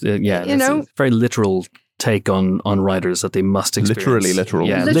 Yeah, that's a very literal take on writers that they must experience. Literally literal.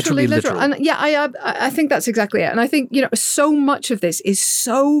 Yeah, literally literal. And I think that's exactly it. And I think, so much of this is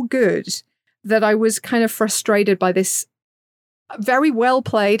so good that I was kind of frustrated by this. Very well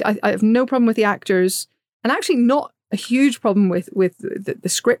played. I have no problem with the actors, and actually not a huge problem with the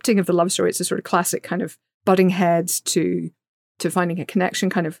scripting of the love story. It's a sort of classic kind of butting heads to finding a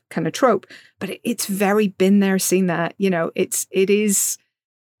connection kind of trope. But it's very been there, seen that. It is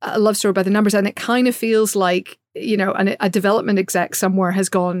a love story by the numbers, and it kind of feels like, a development exec somewhere has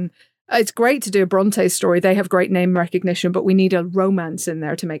gone, it's great to do a Bronte story. They have great name recognition, but we need a romance in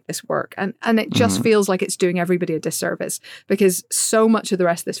there to make this work. And it just feels like it's doing everybody a disservice, because so much of the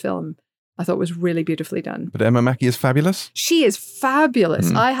rest of this film I thought was really beautifully done. But Emma Mackey is fabulous. She is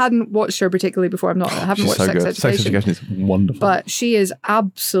fabulous. I hadn't watched her particularly before. I haven't watched Sex Education. Sex Education is wonderful. But she is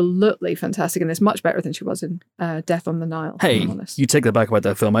absolutely fantastic in this, much better than she was in Death on the Nile. Hey, you take that back about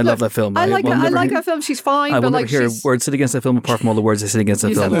that film. I love that film. I like that film. She's fine. I will but never hear a word said against that film apart from all the words I said against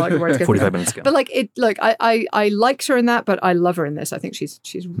that film 45 minutes ago. But I liked her in that, but I love her in this. I think she's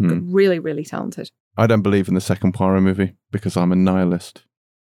really, really talented. I don't believe in the second Poirot movie because I'm a nihilist.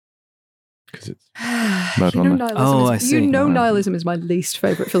 Because it's nihilism is my least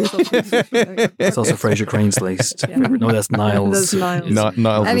favourite philosophical. It's also Fraser Crane's least favourite. No, that's Niles. That's Niles.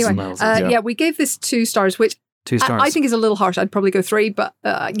 Niles. Anyway, we gave this 2 stars, which 2 stars. I think is a little harsh. I'd probably go 3, but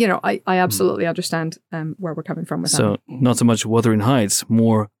I absolutely understand where we're coming from with that. So not so much Wuthering Heights,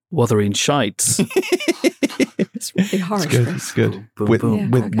 more Wuthering Shites. It's really harsh. It's good.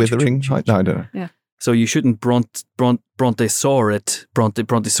 Withering Heights? No, I don't know. Yeah. So you shouldn't brontosaur it.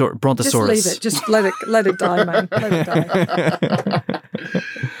 Brontosaurus. Just leave it. Just let it die, man. Let it die.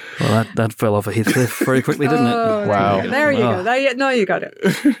 Well, that fell off a cliff very quickly, didn't it? Wow. There you go. No, you got it.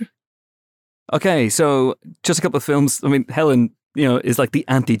 Okay, so just a couple of films. I mean, Helen, is like the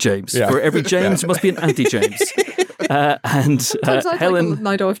anti-James. For every James must be an anti-James. Sometimes I'd Helen, like a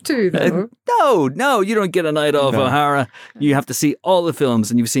night off too, though. No, you don't get a night off, O'Hara. You have to see all the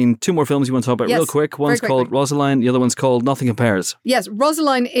films, and you've seen 2 more films you want to talk about real quick. One's called Rosaline, the other one's called Nothing Compares. Yes,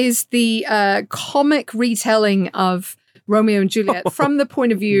 Rosaline is the comic retelling of Romeo and Juliet from the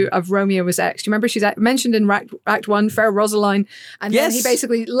point of view of Romeo's ex. Do you remember she's mentioned in Act 1, Fair Rosaline? And then he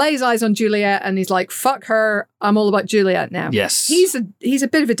basically lays eyes on Juliet and he's like, fuck her, I'm all about Juliet now. Yes. He's a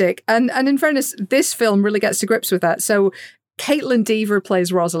bit of a dick. And in fairness, this film really gets to grips with that. So Caitlin Dever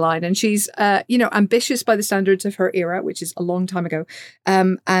plays Rosaline, and she's ambitious by the standards of her era, which is a long time ago,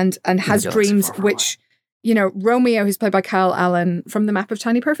 and has dreams which... Romeo, who's played by Kyle Allen from The Map of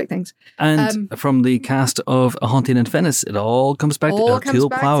Tiny Perfect Things. And from the cast of A Haunting in Venice, it all comes back to Hercule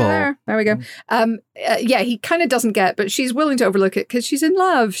Poirot. There we go. He kind of doesn't get, but she's willing to overlook it because she's in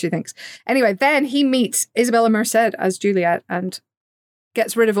love, she thinks. Anyway, then he meets Isabella Merced as Juliet and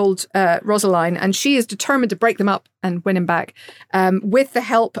gets rid of old Rosaline, and she is determined to break them up and win him back with the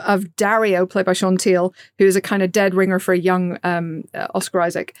help of Dario, played by Sean Teal, who is a kind of dead ringer for a young Oscar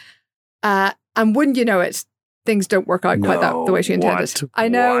Isaac. And wouldn't you know it, things don't work out quite the way she intended. I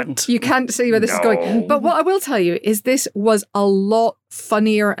know you can't see where this is going. But what I will tell you is this was a lot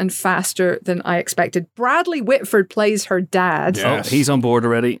funnier and faster than I expected. Bradley Whitford plays her dad. Yes. Oh, he's on board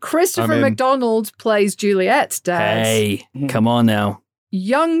already. Christopher McDonald plays Juliet's dad. Hey, come on now.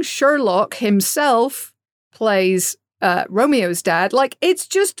 Young Sherlock himself plays Romeo's dad. Like,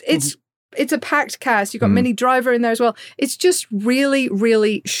 it's a packed cast. You've got Minnie Driver in there as well. It's just really,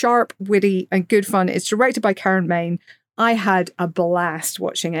 really sharp, witty, and good fun. It's directed by Karen Main. I had a blast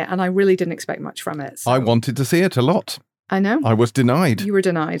watching it, and I really didn't expect much from it. So. I wanted to see it a lot. I know. I was denied. You were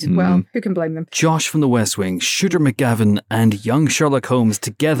denied. Well, who can blame them? Josh from The West Wing, Shooter McGavin, and young Sherlock Holmes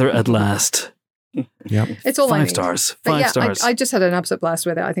together at last. Yeah, it's all 5 stars. 5 stars. I just had an absolute blast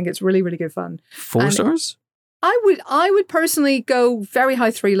with it. I think it's really, really good fun. 4 stars? I would personally go very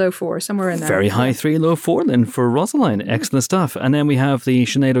high 3, low 4, somewhere in there. Very high 3, low 4 then for Rosaline. Excellent stuff. And then we have the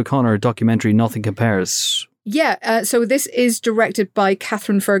Sinead O'Connor documentary, Nothing Compares. Yeah, so this is directed by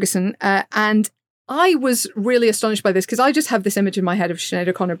Catherine Ferguson, and I was really astonished by this because I just have this image in my head of Sinead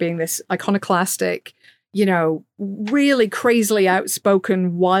O'Connor being this iconoclastic, really crazily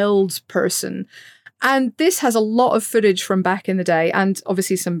outspoken, wild person. And this has a lot of footage from back in the day, and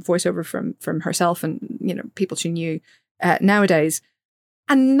obviously some voiceover from herself and people she knew nowadays.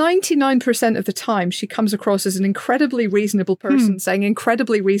 And 99% of the time, she comes across as an incredibly reasonable person saying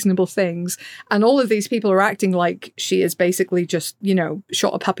incredibly reasonable things, and all of these people are acting like she is basically just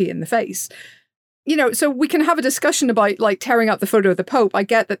shot a puppy in the face. So we can have a discussion about like tearing up the photo of the Pope. I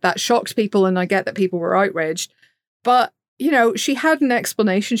get that shocked people, and I get that people were outraged, but she had an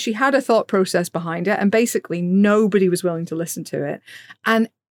explanation. She had a thought process behind it, and basically nobody was willing to listen to it. And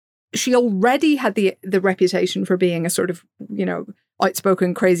she already had the reputation for being a sort of,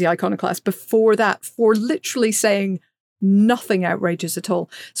 outspoken, crazy iconoclast before that, for literally saying nothing outrageous at all.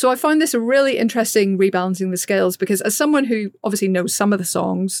 So I find this a really interesting rebalancing the scales, because as someone who obviously knows some of the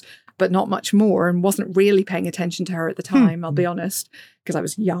songs, but not much more, and wasn't really paying attention to her at the time, I'll be honest, because I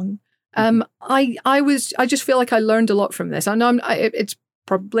was young. I just feel like I learned a lot from this. I know it's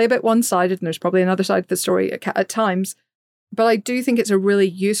probably a bit one-sided, and there's probably another side of the story at times, but I do think it's a really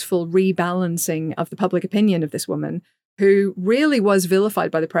useful rebalancing of the public opinion of this woman, who really was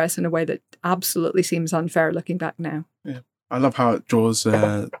vilified by the press in a way that absolutely seems unfair looking back now. Yeah, I love how it draws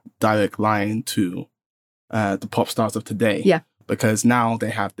a direct line to the pop stars of today. Yeah. Because now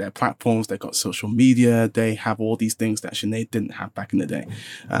they have their platforms, they've got social media, they have all these things that Sinead didn't have back in the day.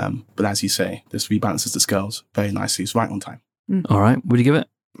 But as you say, this rebalances the scales very nicely. It's right on time. All right. Would you give it?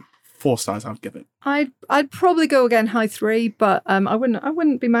 4 stars, I would give it. I'd probably go again high 3, but I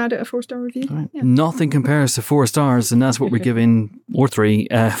wouldn't be mad at a 4-star review. Right. Yeah. Nothing compares to 4 stars, and that's what we're giving, or 3,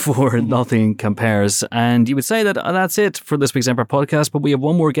 for Nothing Compares. And you would say that that's it for this week's Empire podcast, but we have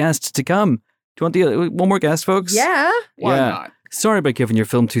one more guest to come. Do you want one more guest, folks? Yeah. Why not? Sorry about giving your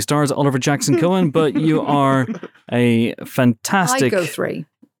film 2 stars, Oliver Jackson-Cohen, but you are a fantastic... I'd go 3.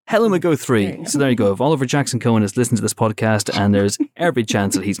 Helen would go 3. So there you go. If Oliver Jackson-Cohen has listened to this podcast, and there's every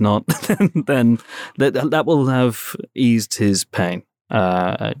chance that he's not, then that will have eased his pain.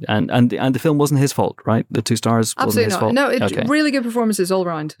 And the film wasn't his fault, right? The 2 stars wasn't his fault. No, it's really good performances all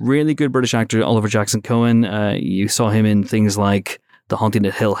around. Really good British actor, Oliver Jackson-Cohen. You saw him in things like The Haunting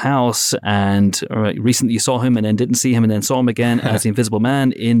at Hill House, and recently you saw him and then didn't see him and then saw him again as the Invisible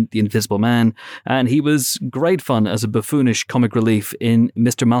Man in The Invisible Man, and he was great fun as a buffoonish comic relief in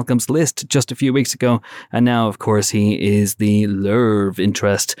Mr. Malcolm's List just a few weeks ago, and now of course he is the love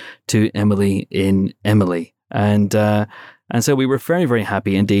interest to Emily in Emily. And so we were very, very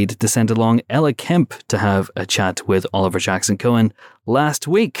happy indeed to send along Ella Kemp to have a chat with Oliver Jackson-Cohen last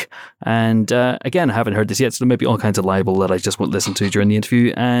week. And again, I haven't heard this yet, so there may be all kinds of libel that I just won't listen to during the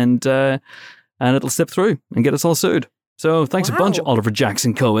interview, and it'll slip through and get us all sued. So thanks a bunch, Oliver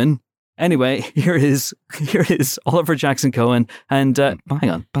Jackson-Cohen. Anyway, here is Oliver Jackson-Cohen, and hang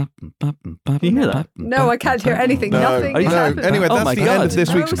on. Can you hear that? No, I can't hear anything. Nothing. Anyway, that's the end of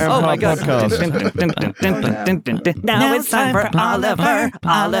this week's Empire podcast. Now it's time for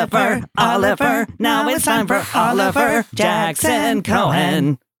Oliver. Now it's time for Oliver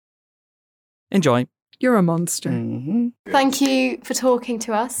Jackson-Cohen. Enjoy. You're a monster. Mm-hmm. Thank you for talking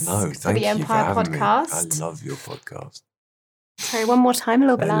to us No, for thank the you Empire for having podcast. me. I love your podcast. Sorry, one more time, a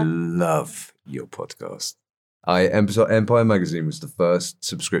little bit I loud. love your podcast. Empire Magazine was the first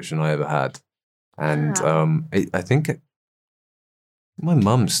subscription I ever had, and I think my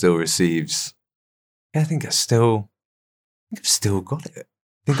mum still receives. Yeah, I think I've still got it.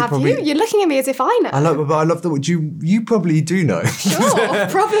 Have you? You're looking at me as if I know. I love that. You probably do know. Sure,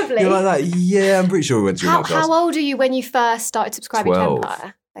 probably. You're like that. Yeah, I'm pretty sure we went through my How old are you when you first started subscribing 12. to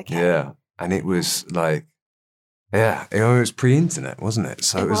Empire? Okay. Yeah, and it was like. Yeah, it was pre-internet, wasn't it?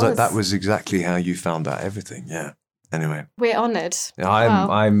 So it was like that was exactly how you found out everything. Yeah. Anyway, we're honoured.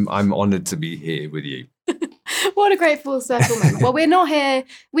 I'm honoured to be here with you. What a great full circle moment. Well, we're not here.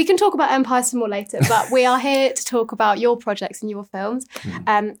 We can talk about Empire some more later, but we are here to talk about your projects and your films.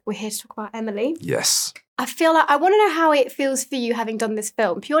 We're here to talk about Emily. Yes. I feel like I want to know how it feels for you having done this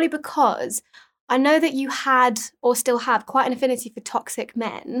film, purely because I know that you had or still have quite an affinity for toxic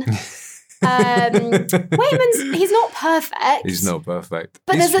men. Waitman's, he's not perfect. He's not perfect.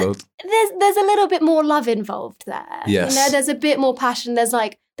 But he's there's a little bit more love involved there. Yes. You know, there's a bit more passion. There's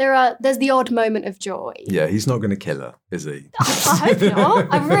the odd moment of joy. Yeah, he's not going to kill her, is he? I hope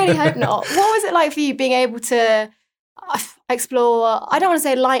not. I really hope not. What was it like for you being able to explore, I don't want to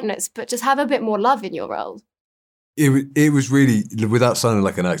say lightness, but just have a bit more love in your role? It was really, without sounding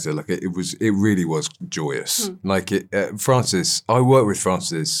like an actor, like it really was joyous. Like Frances, I worked with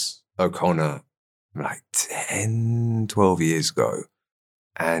Frances O'Connor like 10, 12 years ago.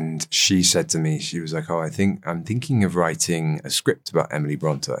 And she said to me, she was like, oh, I'm thinking of writing a script about Emily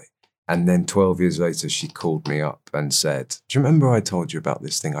Bronte. And then 12 years later, she called me up and said, do you remember I told you about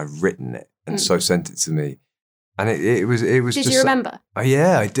this thing? I've written it. And so sent it to me. And it was Did just... you remember?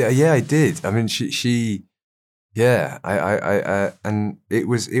 Yeah, I did. Yeah, I did. I mean, she I and it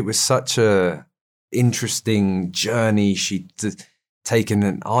was such a interesting journey she'd taken.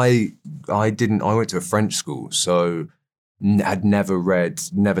 And I went to a French school, so had never read,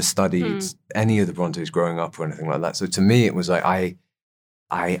 never studied any of the Brontes growing up or anything like that. So to me, it was like,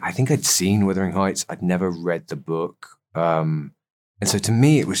 I think I'd seen Wuthering Heights. I'd never read the book. And so to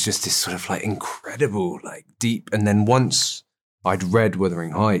me, it was just this sort of like incredible, like deep. And then once I'd read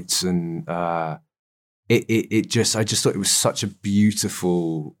Wuthering Heights and I just thought it was such a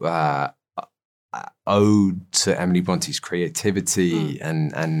beautiful ode to Emily Bronte's creativity.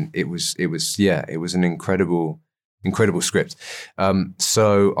 And it was an incredible script.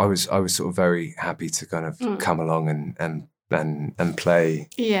 So I was sort of very happy to kind of come along and play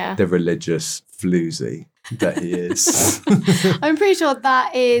the religious floozy that he is. I'm pretty sure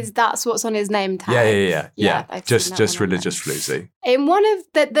that's what's on his name tag. Yeah. Just religious floozy. In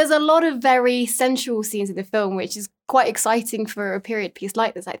there's a lot of very sensual scenes in the film, which is quite exciting for a period piece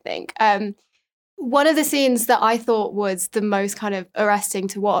like this, I think. One of the scenes that I thought was the most kind of arresting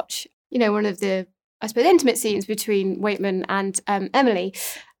to watch, one of the, I suppose, intimate scenes between Waitman and Emily,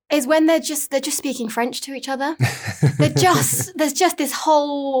 is when they're just speaking French to each other. There's just this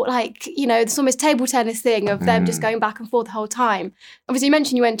whole, like, this almost table tennis thing of them just going back and forth the whole time. Obviously, you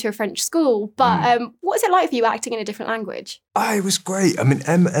mentioned you went to a French school, but what was it like for you acting in a different language? It was great. I mean,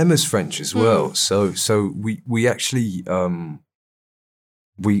 Emma's French as well. So we actually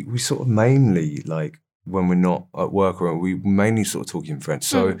we sort of mainly, like, when we're not at work, or we mainly sort of talk in French.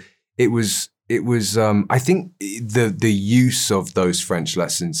 So it was I think the use of those French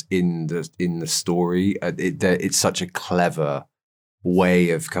lessons in the story, it's such a clever way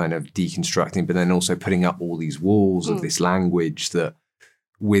of kind of deconstructing, but then also putting up all these walls of this language that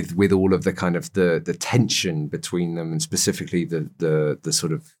with all of the kind of the tension between them, and specifically the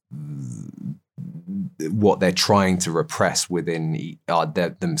sort of what they're trying to repress within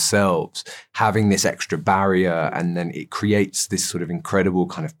themselves, having this extra barrier, and then it creates this sort of incredible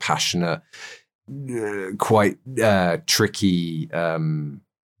kind of passionate, quite tricky,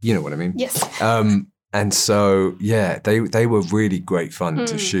 you know what I mean? Yes. And so, yeah, they were really great fun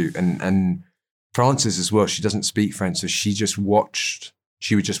to shoot. And Frances as well, she doesn't speak French, so she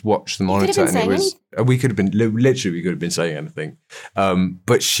would just watch the monitor, and it was, we could have been saying anything.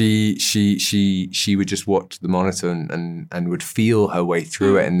 But she would just watch the monitor and would feel her way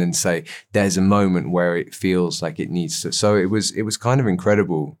through it, and then say, there's a moment where it feels like it needs to. So it was kind of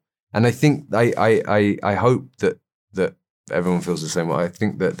incredible. And I think I hope that everyone feels the same way. I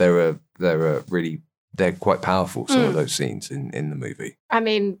think that they're quite powerful, some of those scenes in the movie. I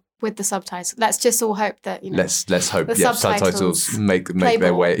mean, with the subtitles, let's just all hope that, let's hope the subtitles make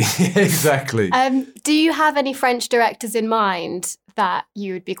their way. Exactly. Do you have any French directors in mind that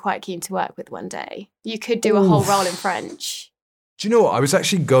you would be quite keen to work with one day? You could do a whole role in French. Do you know what? I was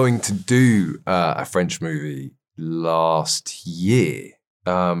actually going to do a French movie last year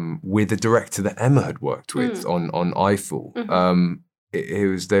with a director that Emma had worked with on Eiffel. It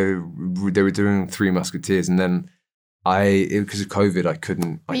was they were doing Three Musketeers, and then because of COVID, I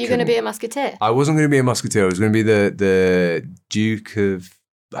couldn't. Were you going to be a musketeer? I wasn't going to be a musketeer. I was going to be the Duke of,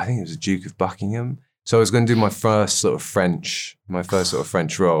 I think it was the Duke of Buckingham. So I was going to do my first sort of French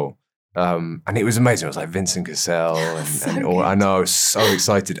role. And it was amazing. I was like Vincent Cassel and all. I know, I was so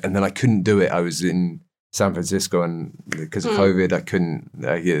excited. And then I couldn't do it. I was in San Francisco, and because of COVID, I couldn't,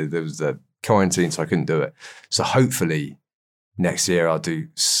 there was a quarantine, so I couldn't do it. So hopefully next year I'll do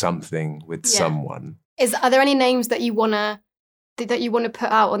something with someone. Are there any names that you want to put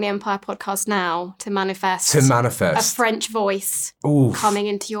out on the Empire podcast now to manifest a French voice coming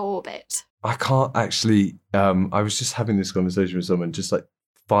into your orbit? I can't actually. I was just having this conversation with someone just like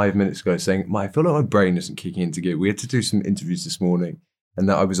 5 minutes ago, saying, I feel like my brain isn't kicking into gear. We had to do some interviews this morning, and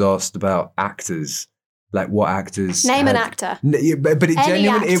that I was asked about actors. Like, what actors? Name an actor. But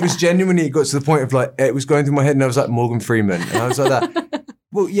it was genuinely, it got to the point of like, it was going through my head, and I was like, Morgan Freeman. And I was like that.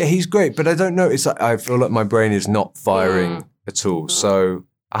 Well, yeah, he's great, but I don't know. It's like, I feel like my brain is not firing at all. So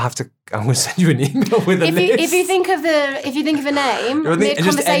I'm going to send you an email with a list. If you think of a name,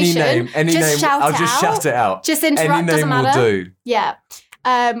 mid-conversation, any name, shout I'll just shout it out. Just interrupt, any name doesn't matter. Will do. Yeah.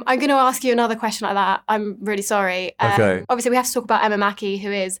 I'm going to ask you another question like that. I'm really sorry. Okay. Obviously, we have to talk about Emma Mackey,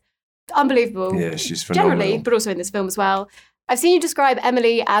 who is unbelievable. Yeah, she's phenomenal. Generally, but also in this film as well. I've seen you describe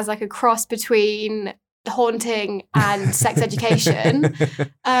Emily as like a cross between The Haunting and Sex Education.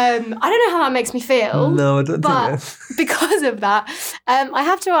 I don't know how that makes me feel. No, I don't but think because of that, I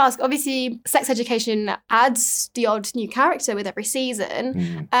have to ask, obviously, Sex Education adds the odd new character with every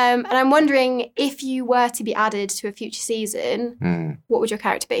season. And I'm wondering, if you were to be added to a future season, what would your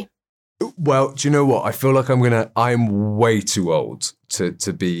character be? Well, do you know what? I feel like I'm way too old to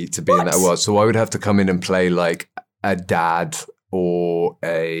be in that world. So I would have to come in and play like a dad or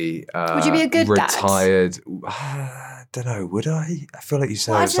a would you be a good retired dad? I don't know, would I? I feel like you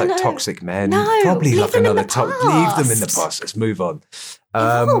said Well, it's like know. toxic men. No, probably leave like them in another the leave them in the past. past. Let's move on.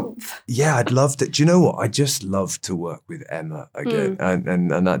 Evolve. Yeah, I'd love to. Do you know what? I just love to work with Emma again. And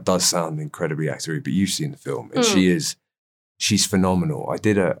that does sound incredibly actory, but you've seen the film and she's phenomenal. I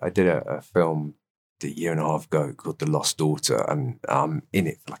did a film a year and a half ago called The Lost Daughter, and I'm in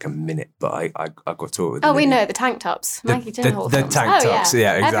it for like a minute, but I got to it with We know the tank tops. Maggie Gyllenhaal the films. tank tops,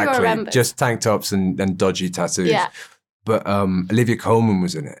 yeah, Everyone exactly. remembers. Just tank tops and dodgy tattoos. Yeah. But Olivia Colman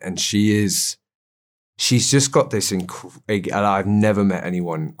was in it, and she's just got this and I've never met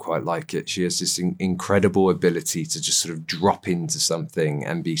anyone quite like it. She has this incredible ability to just sort of drop into something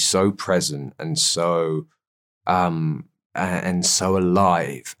and be so present and so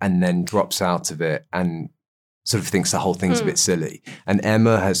alive, and then drops out of it and sort of thinks the whole thing's a bit silly. And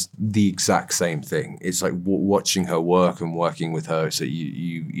Emma has the exact same thing. It's like watching her work and working with her, so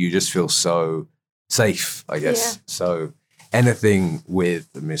you just feel so safe, I guess. Yeah. So anything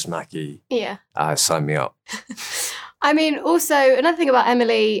with Miss Mackey, sign me up. I mean, also another thing about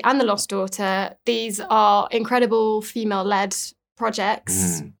Emily and The Lost Daughter, these are incredible female-led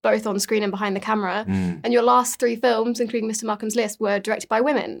projects, both on screen and behind the camera. And your last 3 films, including Mr. Markham's List, were directed by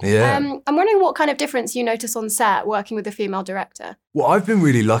women. Yeah. I'm wondering what kind of difference you notice on set working with a female director. Well, I've been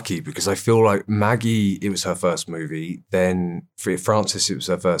really lucky because I feel like Maggie, it was her first movie. Then for Frances, it was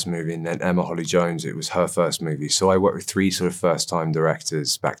her first movie. And then Emma Holly-Jones, it was her first movie. So I worked with 3 sort of first-time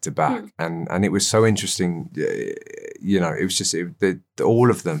directors back to back. And it was so interesting. It was just, all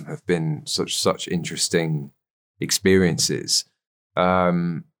of them have been such interesting experiences.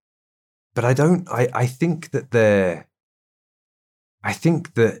 But I think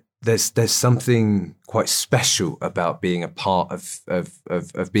that there's something quite special about being a part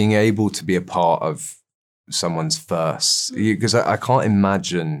of being able to be a part of someone's first, because I can't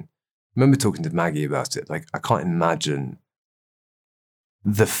imagine, I remember talking to Maggie about it, like I can't imagine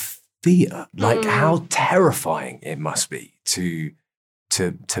the fear, like how terrifying it must be to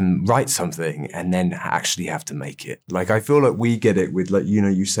write something and then actually have to make it. Like I feel like we get it with, like,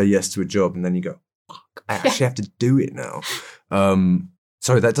 you say yes to a job and then you go, fuck, I actually have to do it now.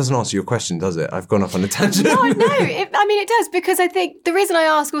 Sorry, that doesn't answer your question, does it? I've gone off on a tangent. No, it does, because I think the reason I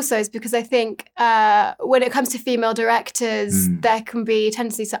ask also is because I think when it comes to female directors, there can be a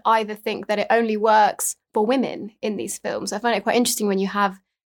tendency to either think that it only works for women in these films. I find it quite interesting when you have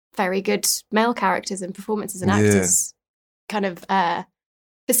very good male characters and performances and actors kind of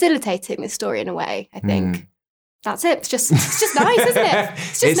facilitating this story in a way. I think that's it. It's just nice, isn't it?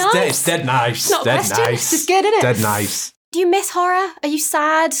 It's just nice. It's dead nice. It's not a question. Nice. It's just good, isn't it? Dead nice. Do you miss horror? Are you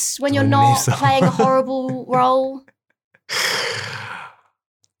sad when you're not playing a horrible role?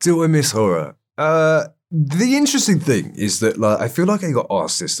 Do I miss horror? The interesting thing is that, like, I feel like I got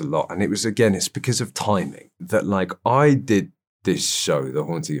asked this a lot, and it's because of timing. That, like, I did this show, The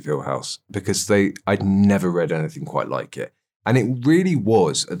Haunting of Hill House, because I'd never read anything quite like it. And it really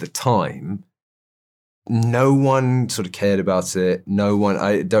was, at the time, no one sort of cared about it.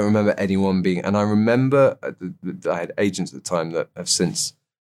 I don't remember anyone being, and I remember I had agents at the time that have since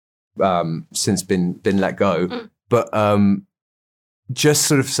been let go. But just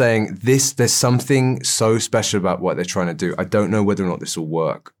sort of saying there's something so special about what they're trying to do. I don't know whether or not this will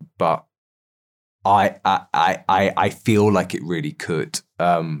work, but I feel like it really could.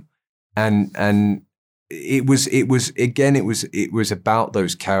 And it was about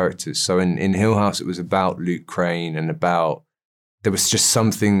those characters. So in Hill House, it was about Luke Crane and there was just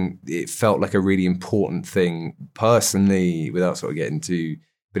something, it felt like a really important thing personally, without sort of getting to,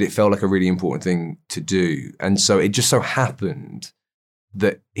 but it felt like a really important thing to do. And so it just so happened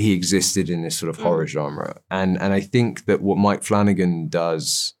that he existed in this sort of horror genre. And I think that what Mike Flanagan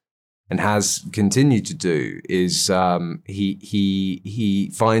does and has continued to do is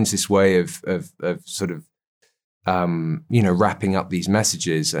he finds this way of sort of wrapping up these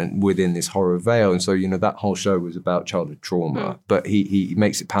messages and within this horror veil. And so that whole show was about childhood trauma, but he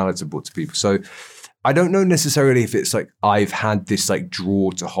makes it palatable to people. So I don't know necessarily if it's like I've had this like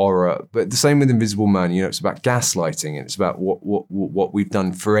draw to horror, but the same with Invisible Man, you know, it's about gaslighting and it's about what we've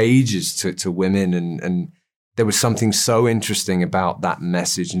done for ages to women, and there was something so interesting about that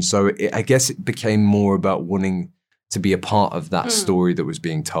message, and so I guess it became more about wanting to be a part of that story that was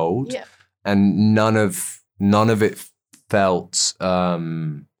being told, and none of it felt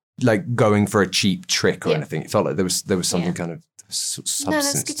like going for a cheap trick or anything. It felt like there was something kind of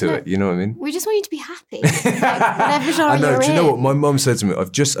substance to it. You know what I mean? We just want you to be happy. Whatever genre I know. you're Do you know in. what my mum said to me? I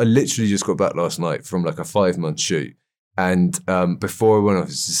literally just got back last night from like a 5-month shoot, and before I went off,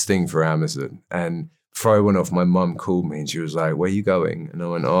 it's this thing for Amazon, and before I went off, my mum called me and she was like, "Where are you going?" And I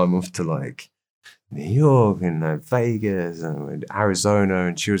went, "Oh, I'm off to like New York and Vegas and Arizona."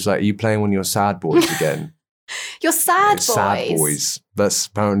 And she was like, "Are you playing one of your sad boys again?" You're sad boys. Sad boys. That's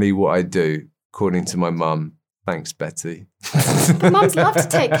apparently what I do, according to my mum. Thanks, Betty. Mums love to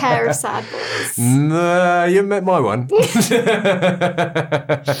take care of sad boys. Nah, you met my one.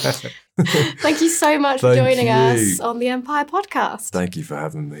 Thank you so much for joining us on the Empire Podcast. Thank you for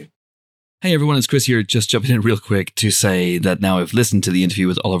having me. Hey everyone, it's Chris here, just jumping in real quick to say that now I've listened to the interview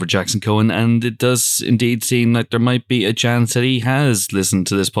with Oliver Jackson-Cohen, and it does indeed seem like there might be a chance that he has listened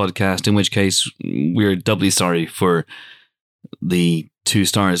to this podcast, in which case we're doubly sorry for the 2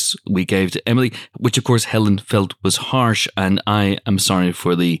 stars we gave to Emily, which of course Helen felt was harsh, and I am sorry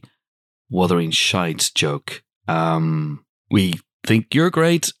for the wuthering shite joke. We think you're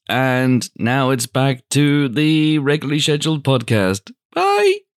great, and now it's back to the regularly scheduled podcast.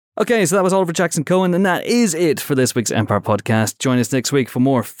 Bye! Okay, so that was Oliver Jackson-Cohen, and that is it for this week's Empire Podcast. Join us next week for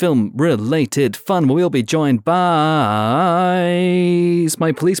more film-related fun. We'll be joined by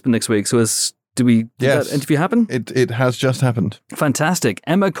My Policeman next week. So did that interview happen? It has just happened. Fantastic.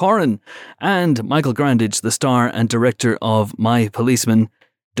 Emma Corrin and Michael Grandage, the star and director of My Policeman.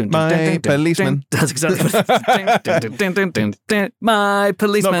 My Policeman. That's exactly what it is. My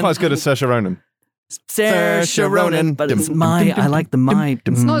Policeman. Not quite as good as Saoirse Ronan. Saoirse Ronan, but it's I like the my.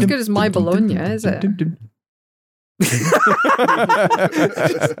 It's not as good as My Bologna, is it? It's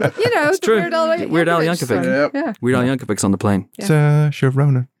true. Weird Al Yankovic. Yeah. Weird Al Yankovic's on the plane. Yeah. Saoirse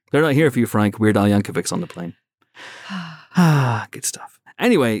Ronan. They're not here for you, Frank. Weird Al Yankovic's on the plane. Good stuff.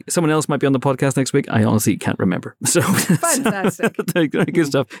 Anyway, someone else might be on the podcast next week. I honestly can't remember. So Fantastic. Good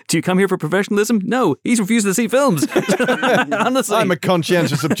stuff. Do you come here for professionalism? No, he's refused to see films. Honestly, I'm a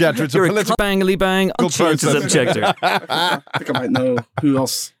conscientious objector. It's a you're political bangly bang conscientious objector. I think I might know who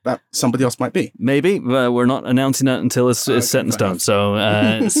else that somebody else might be. Maybe we're not announcing that until it's set in stone. So,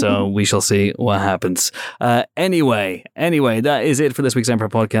 so we shall see what happens. Anyway, that is it for this week's Empire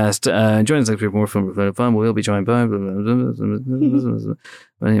Podcast. Join us next week for more fun. We'll be joined by.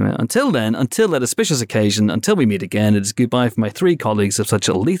 Anyway, until then, until that auspicious occasion, until we meet again, it is goodbye from my 3 colleagues of such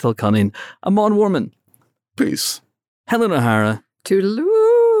a lethal cunning: Amon Warmann, Peace. Helen O'Hara, Toodaloo.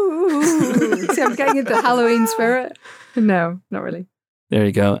 See, I'm getting into the Halloween spirit. No, not really. There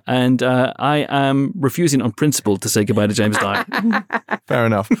you go. And I am refusing on principle to say goodbye to James Dyer. Fair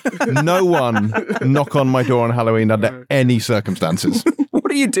enough. No one knock on my door on Halloween under any circumstances.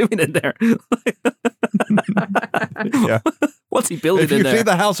 What are you doing in there? Yeah. What's he building If in you there? see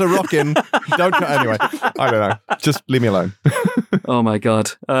the house a rocking, don't. Anyway, I don't know. Just leave me alone. Oh my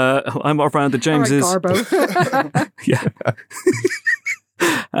God. I'm off around the Jameses. All right, Garbo. Yeah.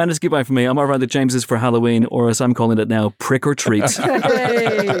 And it's goodbye from me. I'm around the Jameses for Halloween, or as I'm calling it now, prick or treat.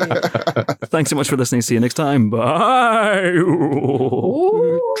 Hey. Thanks so much for listening. See you next time. Bye.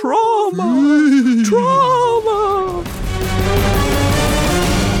 Trauma. Trauma.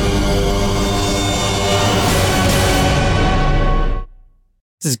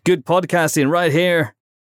 This is good podcasting right here.